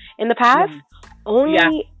period in the past.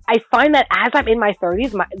 I find that as I'm in my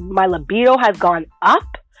 30s, my libido has gone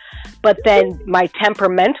up, but then my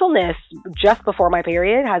temperamentalness just before my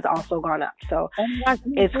period has also gone up. So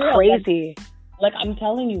it's crazy. Like I'm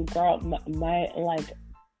telling you, girl, my like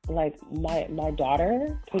like my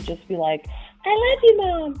daughter could just be like, I love you,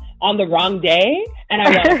 Mom, on the wrong day, and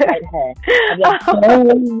I want to fight her. I'm like,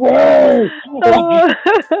 oh, word.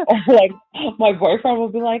 Like, my boyfriend will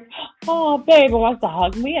be like, oh, babe, wants to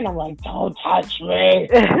hug me, and I'm like, don't touch me.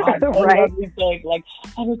 Right. Like,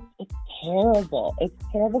 and it's terrible. It's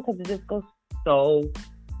terrible because it just goes so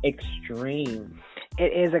extreme.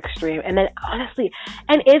 It is extreme. And then honestly,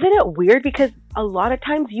 and isn't it weird because a lot of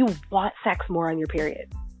times you want sex more on your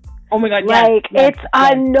period? Oh my God! Like, yes, it's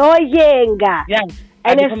annoying. Yeah,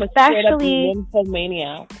 and especially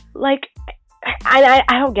maniac. Like, I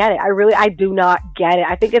don't get it. I do not get it.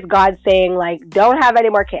 I think it's God saying, like, don't have any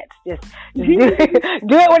more kids. Just do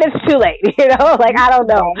it when it's too late. You know, like, I don't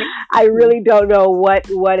know. I really don't know what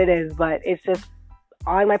it is, but it's just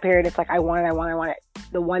on my period. It's like I want it.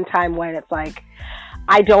 The one time when it's like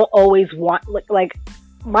I don't always want, like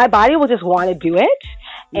my body will just want to do it.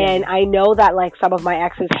 And I know that, like, some of my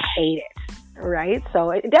exes hate it, right?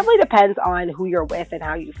 So it definitely depends on who you're with and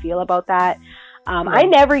how you feel about that. I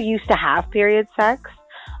never used to have period sex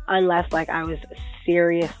unless, like, I was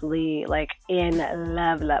seriously, like, in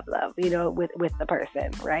love, you know, with the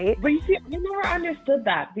person, right? But you see, I never understood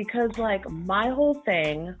that because, like, my whole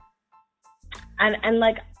thing, and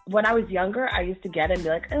like, when I was younger, I used to get it and be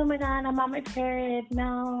like, oh my God, I'm on my period.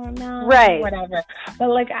 No, right, whatever. But,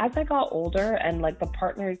 like, as I got older and, like, the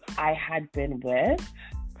partners I had been with,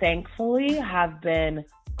 thankfully, have been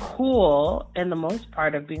cool in the most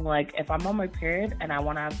part of being like, if I'm on my period and I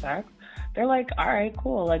want to have sex, they're like, all right,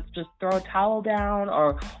 cool. Let's just throw a towel down,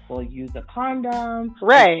 or we'll use a condom.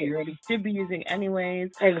 Right. You already should be using anyways.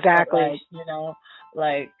 Exactly. But, like, you know,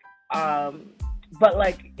 like, but,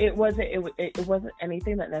 like, it wasn't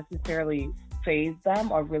anything that necessarily fazed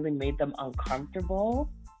them or really made them uncomfortable.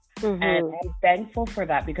 Mm-hmm. And I'm thankful for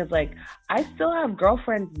that because, like, I still have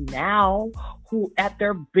girlfriends now who, at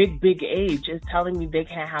their big age, is telling me they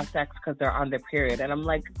can't have sex because they're on their period. And I'm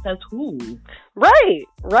like, says who? Right.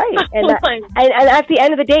 And, and at the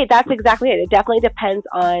end of the day, that's exactly it. It definitely depends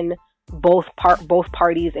on both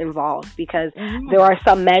parties involved because there are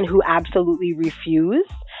some men who absolutely refuse.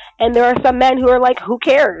 And there are some men who are like, who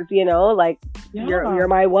cares? You know, like, you're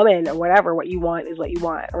my woman or whatever. What you want is what you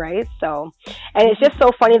want, right? So, and it's just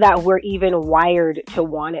so funny that we're even wired to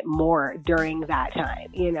want it more during that time,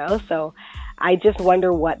 you know? So I just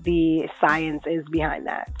wonder what the science is behind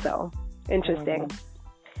that. So, interesting.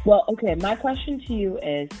 Well, okay, my question to you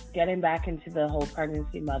is, getting back into the whole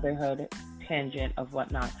pregnancy, motherhood tangent of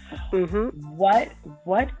whatnot, what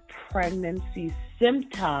pregnancy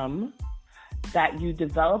symptom that you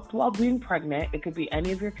developed while being pregnant, it could be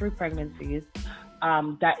any of your 3 pregnancies,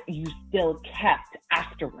 that you still kept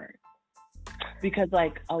afterwards? Because,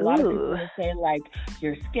 like, a lot of people say, like,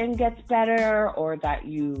 your skin gets better, or that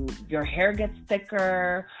your hair gets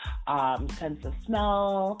thicker, sense of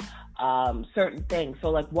smell, certain things. So,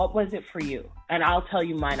 like, what was it for you? And I'll tell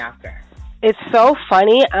you mine after. It's so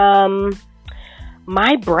funny.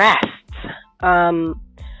 My breasts,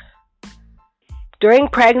 during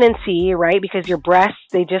pregnancy, right, because your breasts,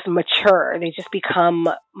 they just mature. They just become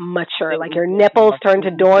mature. Like, your nipples turn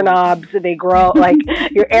to doorknobs. They grow, like,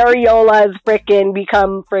 your areolas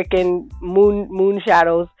become moon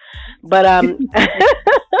shadows. But, I'm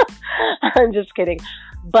just kidding.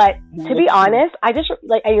 But to be honest, I just,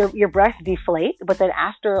 like, your breasts deflate, but then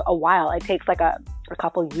after a while, it takes like a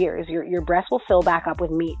couple years, your breasts will fill back up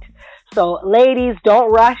with meat. So ladies,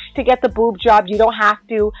 don't rush to get the boob job. You don't have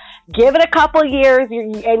to. Give it a couple years,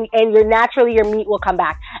 and naturally your meat will come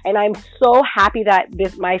back. And I'm so happy that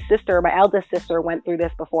my eldest sister, went through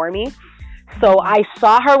this before me. So I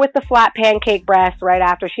saw her with the flat pancake breasts right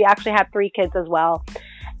after. She actually had 3 kids as well.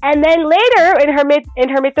 And then later, in her mid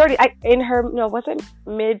 30s,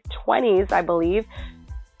 mid 20s, I believe,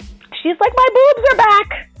 she's like, my boobs are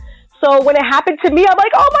back. So when it happened to me, I'm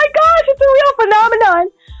like, oh my gosh, it's a real phenomenon.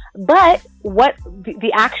 But what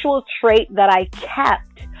the actual trait that I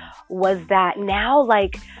kept was that now,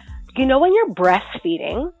 like, you know, when you're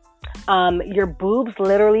breastfeeding, your boobs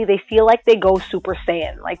literally, they feel like they go Super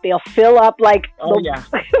Saiyan. Like, they'll fill up, like,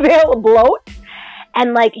 they'll bloat.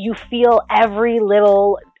 And, like, you feel every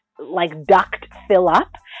little, like, duct fill up,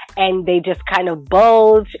 and they just kind of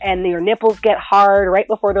bulge, and your nipples get hard right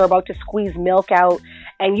before they're about to squeeze milk out,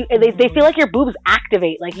 and they feel like your boobs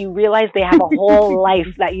activate, like you realize they have a whole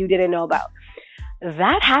life that you didn't know about.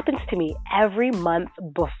 That happens to me every month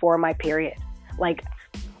before my period. Like,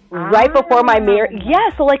 right before my mirror. Yeah,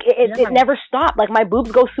 so like it never stopped. Like my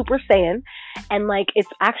boobs go Super Saiyan, and like it's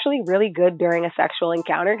actually really good during a sexual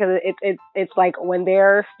encounter because it's like when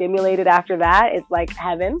they're stimulated after that, it's like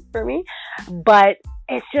heaven for me. But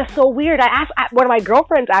it's just so weird. I asked one of my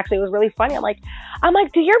girlfriends, actually, it was really funny. I'm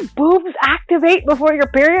like, do your boobs activate before your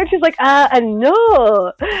period? She's like,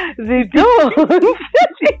 no, they don't.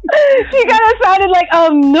 she kind of sounded like,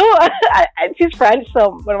 no. She's French,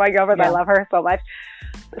 so one of my girlfriends, I love her so much.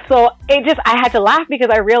 So I had to laugh because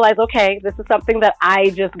I realized, okay, this is something that I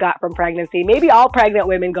just got from pregnancy. Maybe all pregnant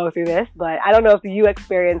women go through this, but I don't know if you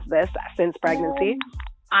experienced this since pregnancy.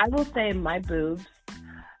 I will say my boobs,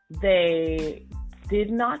 they did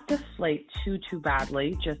not deflate too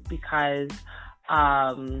badly just because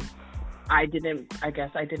I didn't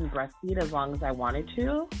breastfeed as long as I wanted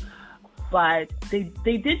to, but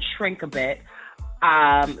they did shrink a bit.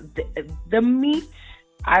 The meat,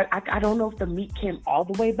 I don't know if the meat came all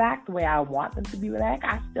the way back the way I want them to be back.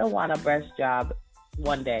 I still want a breast job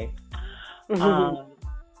one day. But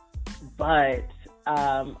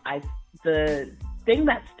the thing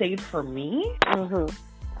that stayed for me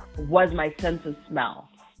was my sense of smell.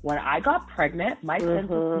 When I got pregnant, my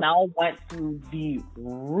sense of smell went through the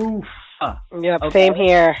roof. Yep, okay? Same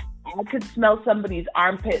here. I could smell somebody's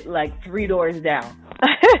armpit like 3 doors down.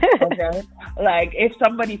 Okay? Like, if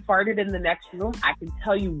somebody farted in the next room, I can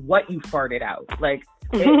tell you what you farted out. Like,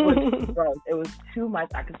 it was gross. It was too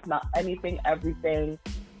much. I could smell anything, everything.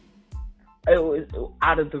 It was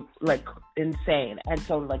out of the, like, insane. And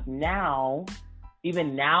so, like,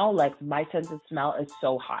 even now, like, my sense of smell is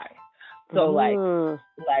so high. So, like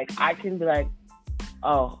I can be like,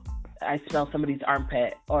 oh, I smell somebody's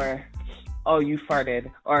armpit, or, oh, you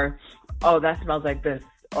farted, or, oh, that smells like this,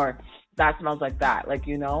 or that smells like that, like,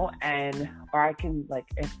 you know, or I can, like,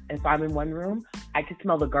 if I'm in one room, I can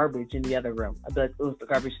smell the garbage in the other room. I'll be like, oh, the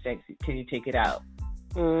garbage stinks. Can you take it out?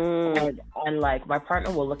 And, like, my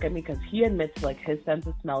partner will look at me because he admits, like, his sense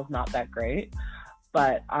of smell is not that great,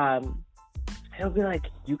 but, he'll be like,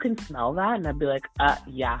 you can smell that? And I'd be like,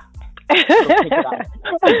 yeah.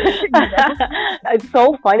 It's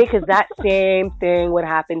so funny because that same thing would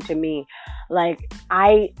happen to me. Like,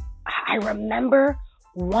 I remember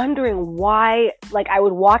wondering why, like, I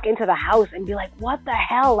would walk into the house and be like, what the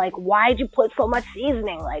hell? Like, why'd you put so much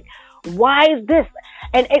seasoning? Like, why is this?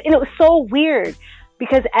 And it was so weird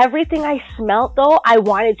because everything I smelt, though, I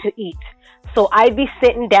wanted to eat. So I'd be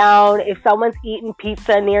sitting down. If someone's eating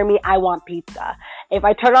pizza near me, I want pizza. If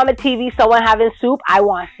I turn on the TV, someone having soup, I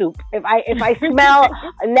want soup. If I smell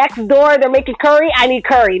next door they're making curry, I need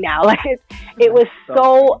curry now. Like it was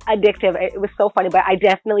so addictive. It was so funny, but I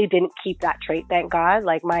definitely didn't keep that trait. Thank God.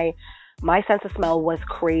 Like my sense of smell was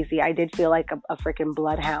crazy. I did feel like a freaking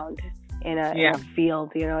bloodhound in a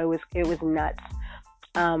field. You know, it was nuts.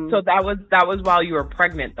 So that was while you were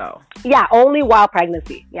pregnant, though. Yeah, only while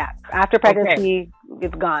pregnancy. Yeah, after pregnancy,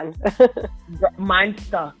 it's gone. Mine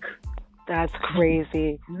stuck. That's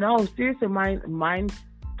crazy. No, seriously, mine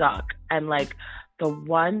stuck. And like the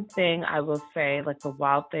one thing I will say, like the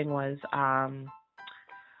wild thing was, I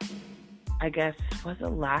guess, was it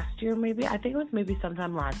last year? Maybe I think it was maybe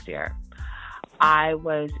sometime last year. I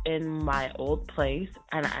was in my old place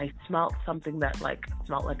and I smelled something that like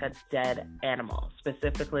smelled like a dead animal,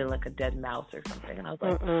 specifically like a dead mouse or something. And I was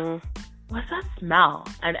like, what's that smell?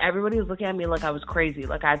 And everybody was looking at me like I was crazy.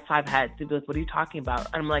 Like I had 5 heads. They'd be like, what are you talking about?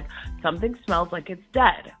 And I'm like, something smells like it's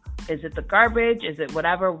dead. Is it the garbage? Is it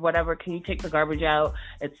whatever? Can you take the garbage out?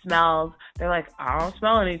 It smells. They're like, I don't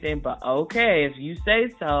smell anything, but okay, if you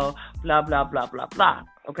say so, blah, blah, blah, blah, blah.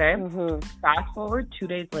 Okay? Fast forward 2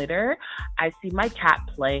 days later, I see my cat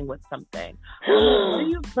playing with something. What are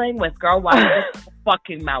you playing with, girl? Why is this a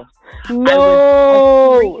fucking mouse?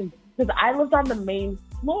 No! Because I lived on the main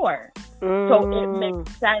floor. So it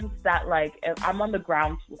makes sense that, like, if I'm on the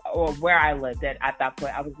ground floor, or where I lived at that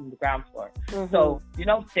point, I was on the ground floor. So, you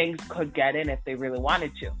know, things could get in if they really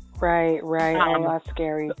wanted to. Right. Oh, that's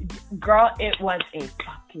scary. Girl, it was a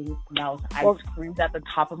fucking mouse. I screamed at the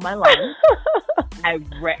top of my lungs.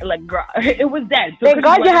 Girl, it was dead. So Thank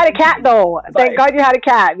God you had a cat, though. Thank God you had a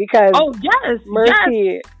cat, because... Oh, yes. Mercy.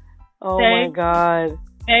 Yes. Oh, my God.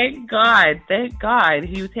 Thank God.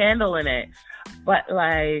 He was handling it. But,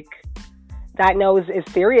 like... That nose is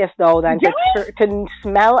serious, though. Then to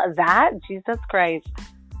smell that, Jesus Christ.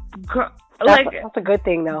 Girl, that's a good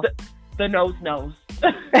thing, though. The nose knows.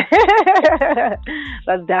 That's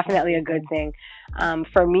definitely a good thing.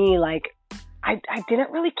 For me, like, I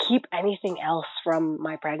didn't really keep anything else from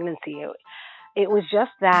my pregnancy. It was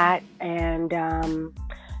just that, and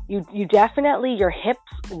you definitely, your hips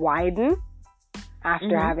widen.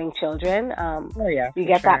 after having children. You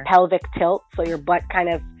get sure. that pelvic tilt, so your butt kind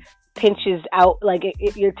of pinches out, like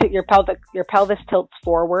your pelvis tilts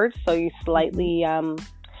forward, so you slightly.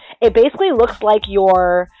 It basically looks like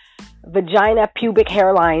your vagina pubic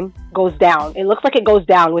hairline goes down. It looks like it goes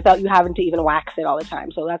down without you having to even wax it all the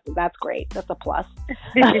time. So that's great. That's a plus.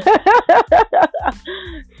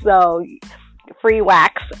 So free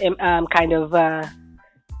wax kind of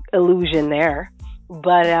illusion there.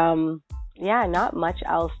 But yeah, not much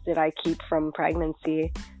else did I keep from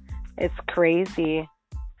pregnancy. It's crazy.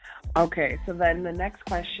 Okay, so then the next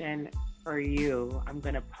question for you, I'm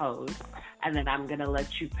going to pose, and then I'm going to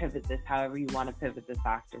let you pivot this however you want to pivot this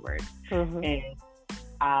afterwards. Is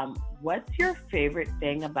what's your favorite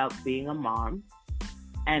thing about being a mom?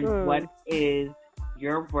 And what is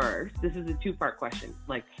your worst? This is a two-part question.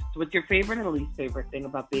 Like, so what's your favorite and least favorite thing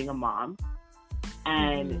about being a mom?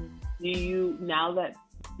 And do you, now that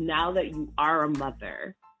you are a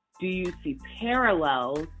mother, do you see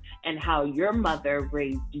parallels in how your mother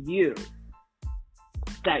raised you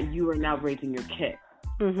that you are now raising your kid?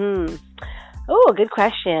 Oh, good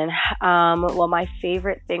question. Well, my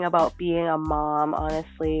favorite thing about being a mom,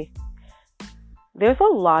 honestly, there's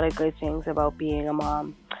a lot of good things about being a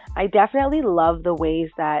mom. I definitely love the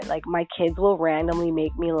ways that, like, my kids will randomly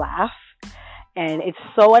make me laugh. And it's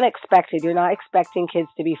so unexpected. You're not expecting kids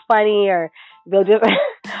to be funny, or they'll just,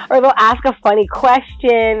 or they'll ask a funny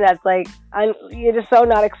question that's like, you're just so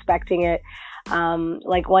not expecting it.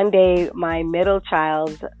 Like one day, my middle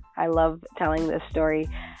child, I love telling this story.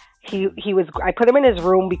 I put him in his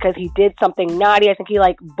room because he did something naughty. I think he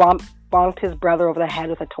like bonked his brother over the head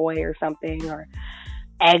with a toy or something, or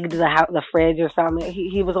egged the fridge or something.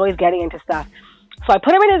 He was always getting into stuff. So I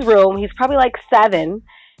put him in his room. He's probably like 7.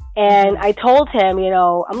 And I told him,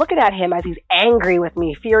 I'm looking at him as he's angry with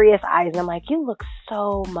me, furious eyes. And I'm like, you look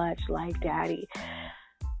so much like Daddy.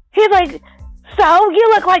 He's like, so you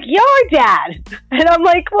look like your dad. And I'm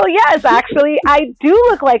like, well, yes, actually, I do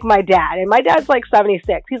look like my dad. And my dad's like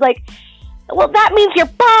 76. He's like, well, that means you're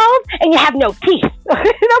bald and you have no teeth. And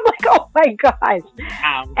I'm like, oh my gosh.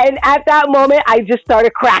 Wow. And at that moment, I just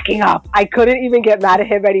started cracking up. I couldn't even get mad at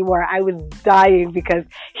him anymore. I was dying because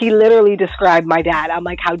he literally described my dad. I'm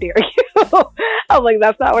like, how dare you? I'm like,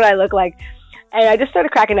 that's not what I look like. And I just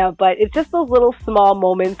started cracking up. But it's just those little small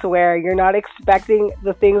moments where you're not expecting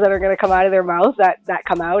the things that are going to come out of their mouths that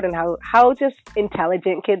come out, and how just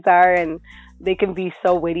intelligent kids are, and they can be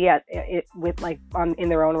so witty in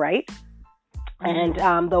their own right.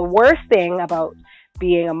 And the worst thing about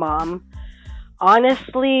being a mom,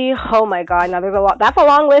 honestly, oh my God, now there's a lot. That's a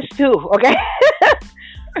long list too, okay?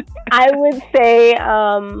 I would say,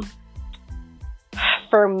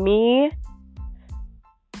 for me,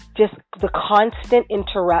 just the constant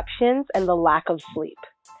interruptions and the lack of sleep.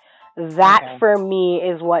 That for me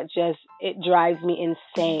is what it drives me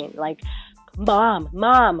insane. Like, mom.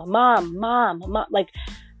 Like,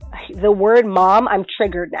 the word mom, I'm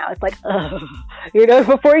triggered now. It's like, ugh.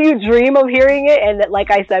 Before you dream of hearing it, and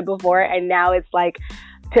like I said before, and now it's like,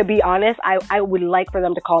 to be honest, I would like for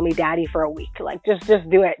them to call me Daddy for a week. Like, just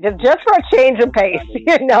do it. Just for a change of pace,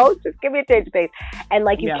 Just give me a change of pace. And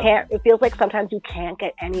like, it feels like sometimes you can't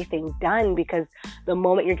get anything done because the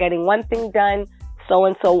moment you're getting one thing done,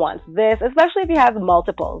 so-and-so wants this, especially if you have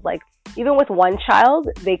multiples. Like, even with one child,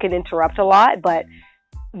 they can interrupt a lot, but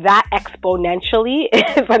that exponentially is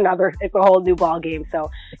it's a whole new ball game. So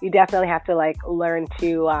you definitely have to like learn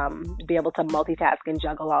to be able to multitask and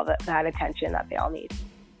juggle all that attention that they all need.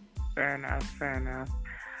 Fair enough.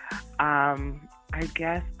 I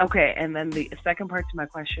guess, okay, and then the second part to my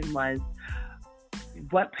question was,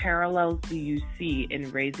 what parallels do you see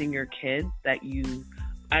in raising your kids that you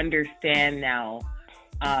understand now,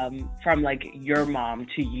 from like your mom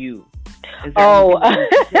to you? Is there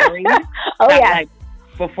yeah.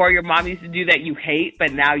 Before your mom used to do that you hate,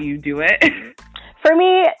 but now you do it? For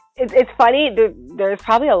me, it's funny. There's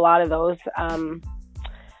probably a lot of those.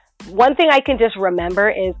 One thing I can just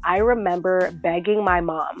remember is I remember begging my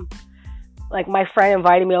mom. Like, my friend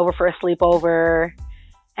invited me over for a sleepover,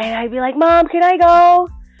 and I'd be like, Mom, can I go?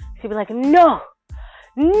 She'd be like, No,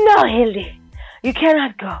 Hildy, you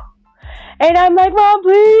cannot go. And I'm like, Mom,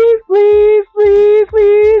 please. All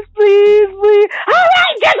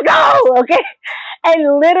right, just go, okay?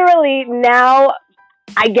 And literally now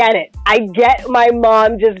I get it. I get my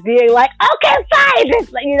mom just being like, okay, fine,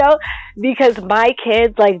 because my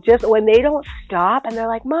kids, like, just when they don't stop and they're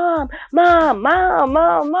like, Mom, and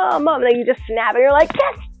then you just snap and you're like,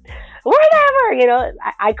 yes, whatever,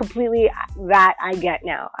 I completely, that I get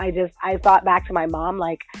now. I thought back to my mom,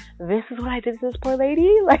 like, this is what I did to this poor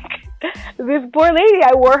lady. Like, this poor lady,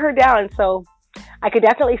 I wore her down. So I could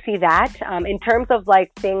definitely see that. In terms of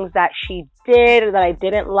like things that she did or that I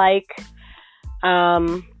didn't like,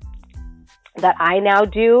 that I now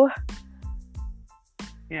do,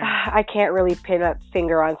 I can't really pin a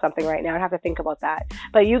finger on something right now. I'd have to think about that.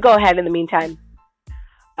 But you go ahead in the meantime.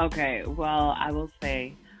 Okay, well, I will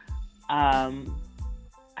say, I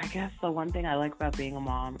guess the one thing I like about being a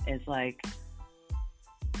mom is like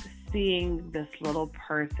seeing this little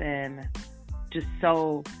person just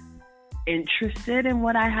so interested in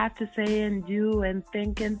what I have to say and do and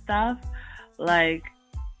think and stuff. Like,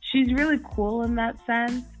 she's really cool in that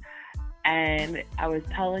sense. And I was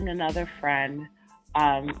telling another friend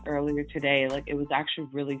earlier today, like, it was actually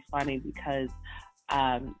really funny because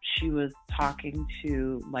she was talking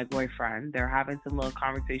to my boyfriend. They're having some little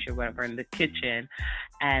conversation, whatever, in the kitchen,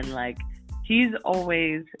 and like he's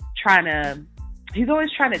always trying to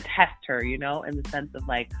test her, you know, in the sense of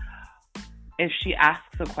like, if she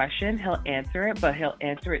asks a question, he'll answer it, but he'll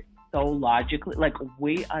answer it so logically, like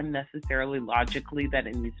way unnecessarily logically, that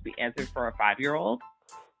it needs to be answered for a 5-year-old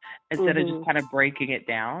instead of just kind of breaking it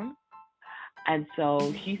down. And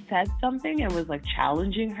so he said something and was like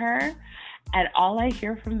challenging her. And all I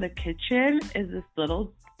hear from the kitchen is this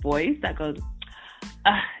little voice that goes,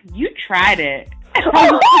 you tried it.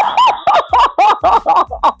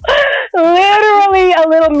 Literally a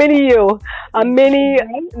little mini you. A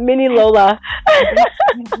mini Lola. I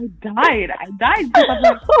died.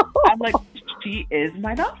 I'm like, she is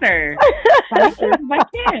my daughter. That is my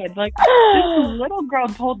kid. Like, this little girl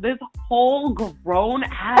told this whole grown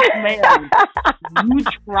ass man, you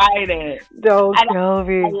tried it. Don't tell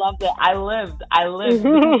me. I loved it. I lived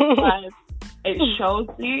because it shows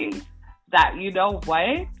me that, you know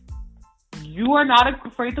what? You are not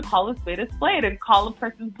afraid to call a spade and call a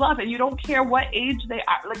person's bluff, and you don't care what age they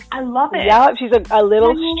are. Like, I love it. Yeah, she's a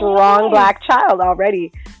little strong black child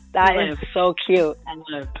already. That is so cute.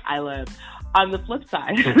 I live. On the flip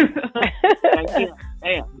side,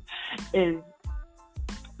 is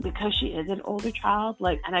because she is an older child,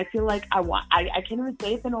 like, and I feel like I can't even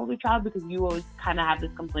say it's an older child because you always kind of have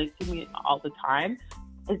this complaint to me all the time.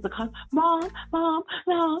 It's because mom, and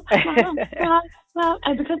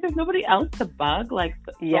because there's nobody else to bug, like,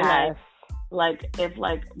 yes. So like if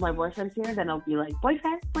like my boyfriend's here, then I'll be like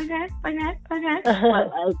boyfriend,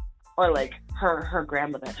 or like her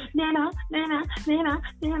grandmother, Nana,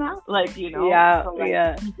 like, you know. Yeah, so, like,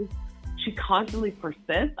 yeah. She constantly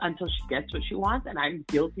persists until she gets what she wants, and I'm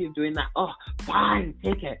guilty of doing that. Oh, fine,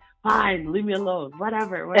 take it. Fine, leave me alone.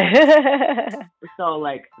 Whatever. So,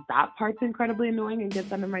 like, that part's incredibly annoying and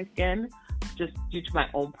gets under my skin, just due to my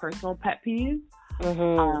own personal pet peeves.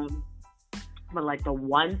 But, like, the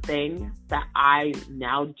one thing that I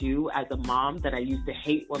now do as a mom that I used to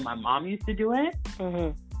hate when my mom used to do it,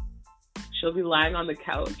 she'll be lying on the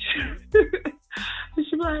couch. And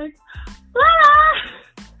she'll be like, Lana,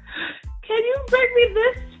 can you bring me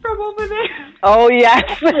this from over there? Oh, yes.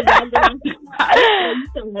 I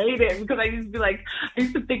used to hate it because I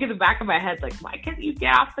used to think in the back of my head, like, why can't you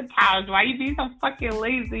get off the couch? Why are you being so fucking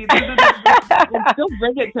lazy? And still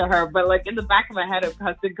bring it to her, but like in the back of my head,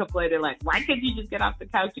 I've been complaining, like, why can't you just get off the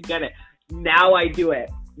couch and get it? Now I do it.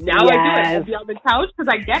 I do it. I'll be on the couch because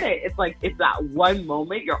I get it. It's like, it's that one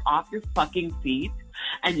moment you're off your fucking feet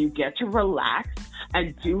and you get to relax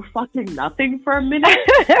and do fucking nothing for a minute.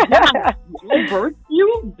 I birthed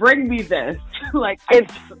you, bring me this. Like,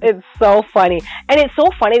 it's so funny. And it's so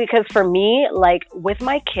funny because for me, like, with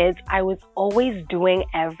my kids, I was always doing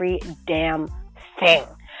every damn thing.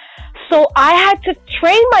 So I had to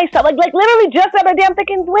train myself, like literally just at my damn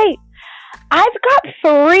thinking, wait, I've got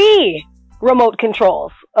 3 remote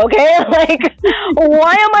controls. Okay, like,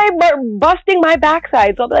 why am I busting my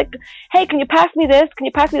backside? So I'll be like, hey, can you pass me this? Can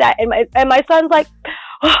you pass me that? And my son's like,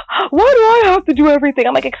 why do I have to do everything?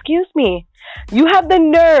 I'm like, excuse me, you have the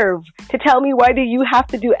nerve to tell me why do you have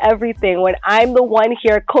to do everything when I'm the one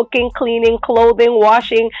here cooking, cleaning, clothing,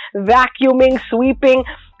 washing, vacuuming, sweeping,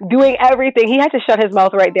 doing everything. He had to shut his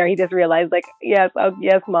mouth right there. He just realized, like, yes,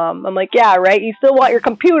 mom. I'm like, yeah, right. You still want your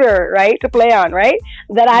computer, right, to play on, right?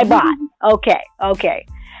 That I bought. Okay.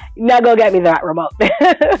 Now go get me that remote.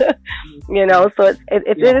 You know, so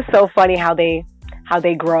it is so funny how they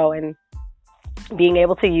grow and being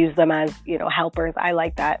able to use them as, you know, helpers. I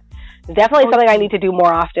like that. It's definitely something I need to do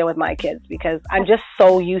more often with my kids because I'm just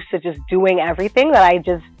so used to just doing everything that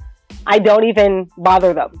I don't even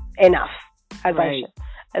bother them enough as I should,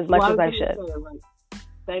 as much as I should.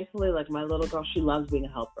 Thankfully, like, my little girl, she loves being a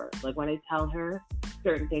helper. Like, when I tell her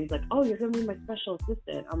certain things, like, oh, you're going to be my special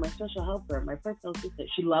assistant or my special helper, my personal assistant,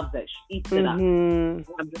 she loves it. She eats it up. I'm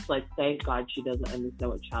just like, thank God she doesn't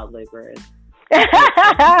understand what child labor is.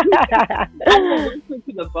 I listen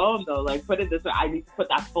to the bone though. Like, put it this way, I need to put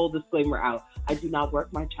that full disclaimer out. I do not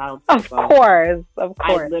work my child to the bone. Of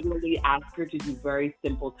course. I literally ask her to do very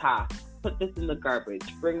simple tasks. Put this in the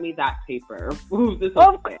garbage. Bring me that paper.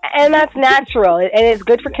 And that's natural. And it's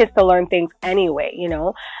good for kids to learn things anyway, you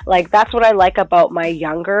know? Like, that's what I like about my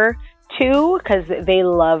younger two, because they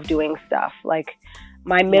love doing stuff. Like,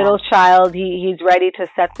 my middle child, he's ready to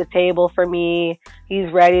set the table for me.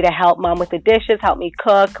 He's ready to help mom with the dishes, help me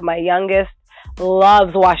cook. My youngest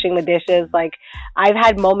loves washing the dishes. Like, I've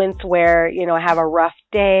had moments where, you know, I have a rough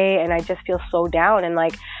day and I just feel so down. And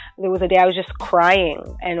like, there was a day I was just crying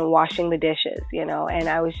and washing the dishes, you know, and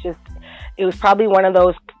it was probably one of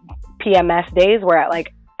those PMS days where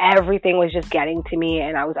like everything was just getting to me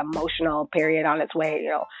and I was emotional, period on its way, you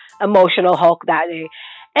know, emotional Hulk that day.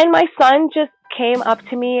 And my son just came up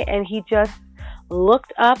to me and he just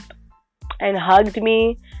looked up and hugged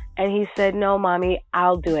me and he said, "No, mommy,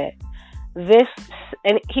 I'll do it."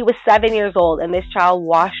 And he was 7 years old and this child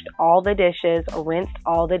washed all the dishes, rinsed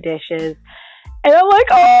all the dishes. And I'm like,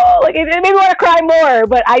 oh, like it made me want to cry more.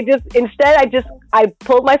 But I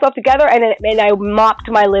pulled myself together and I mopped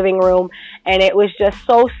my living room. And it was just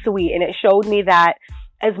so sweet. And it showed me that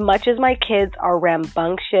as much as my kids are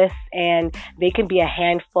rambunctious and they can be a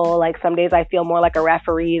handful, like some days I feel more like a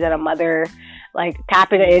referee than a mother, like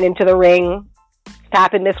tapping it into the ring,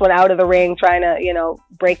 tapping this one out of the ring, trying to, you know,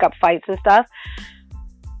 break up fights and stuff.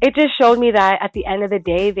 It just showed me that at the end of the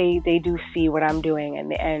day, they do see what I'm doing.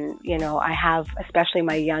 And you know, I have, especially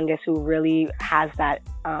my youngest, who really has that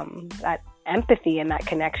empathy and that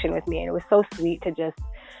connection with me. And it was so sweet to just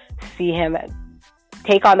see him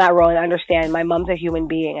take on that role and understand my mom's a human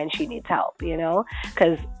being and she needs help, you know?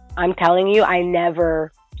 Because I'm telling you, I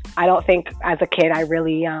don't think as a kid I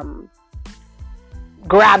really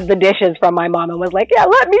grabbed the dishes from my mom and was like, yeah,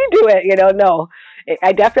 let me do it, you know? No.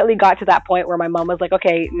 I definitely got to that point where my mom was like,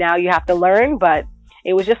 okay, now you have to learn. But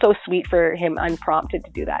it was just so sweet for him unprompted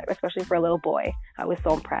to do that, especially for a little boy. I was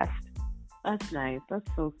so impressed. That's nice. That's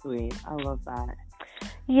so sweet. I love that.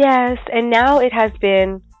 Yes. And now it has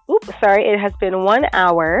been 1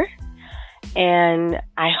 hour. And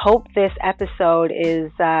I hope this episode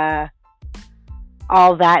is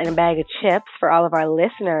all that in a bag of chips for all of our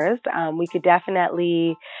listeners. We could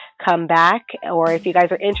definitely come back, or if you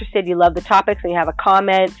guys are interested, you love the topics and you have a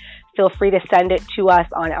comment, feel free to send it to us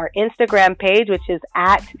on our Instagram page, which is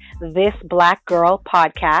at This Black Girl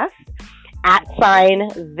Podcast,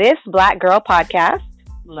 @This Black Girl Podcast.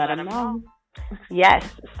 Let them know. Yes.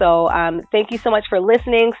 So thank you so much for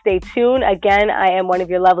listening. Stay tuned. Again, I am one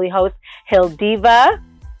of your lovely hosts, Hill Diva.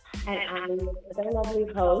 And I'm your lovely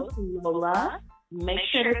host, Lola. Make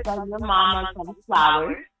sure to send your mama some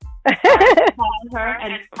flowers. Call her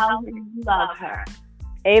and tell her you love her.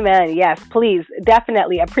 Amen. Yes, please,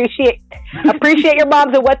 definitely appreciate your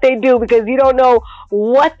moms and what they do, because you don't know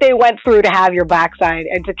what they went through to have your backside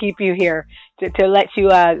and to keep you here, to let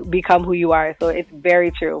you become who you are. So it's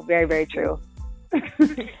very true, very, very true.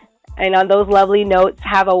 And on those lovely notes,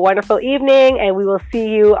 have a wonderful evening, and we will see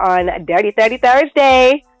you on Dirty 30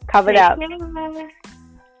 Thursday. Covered up.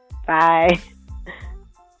 Bye.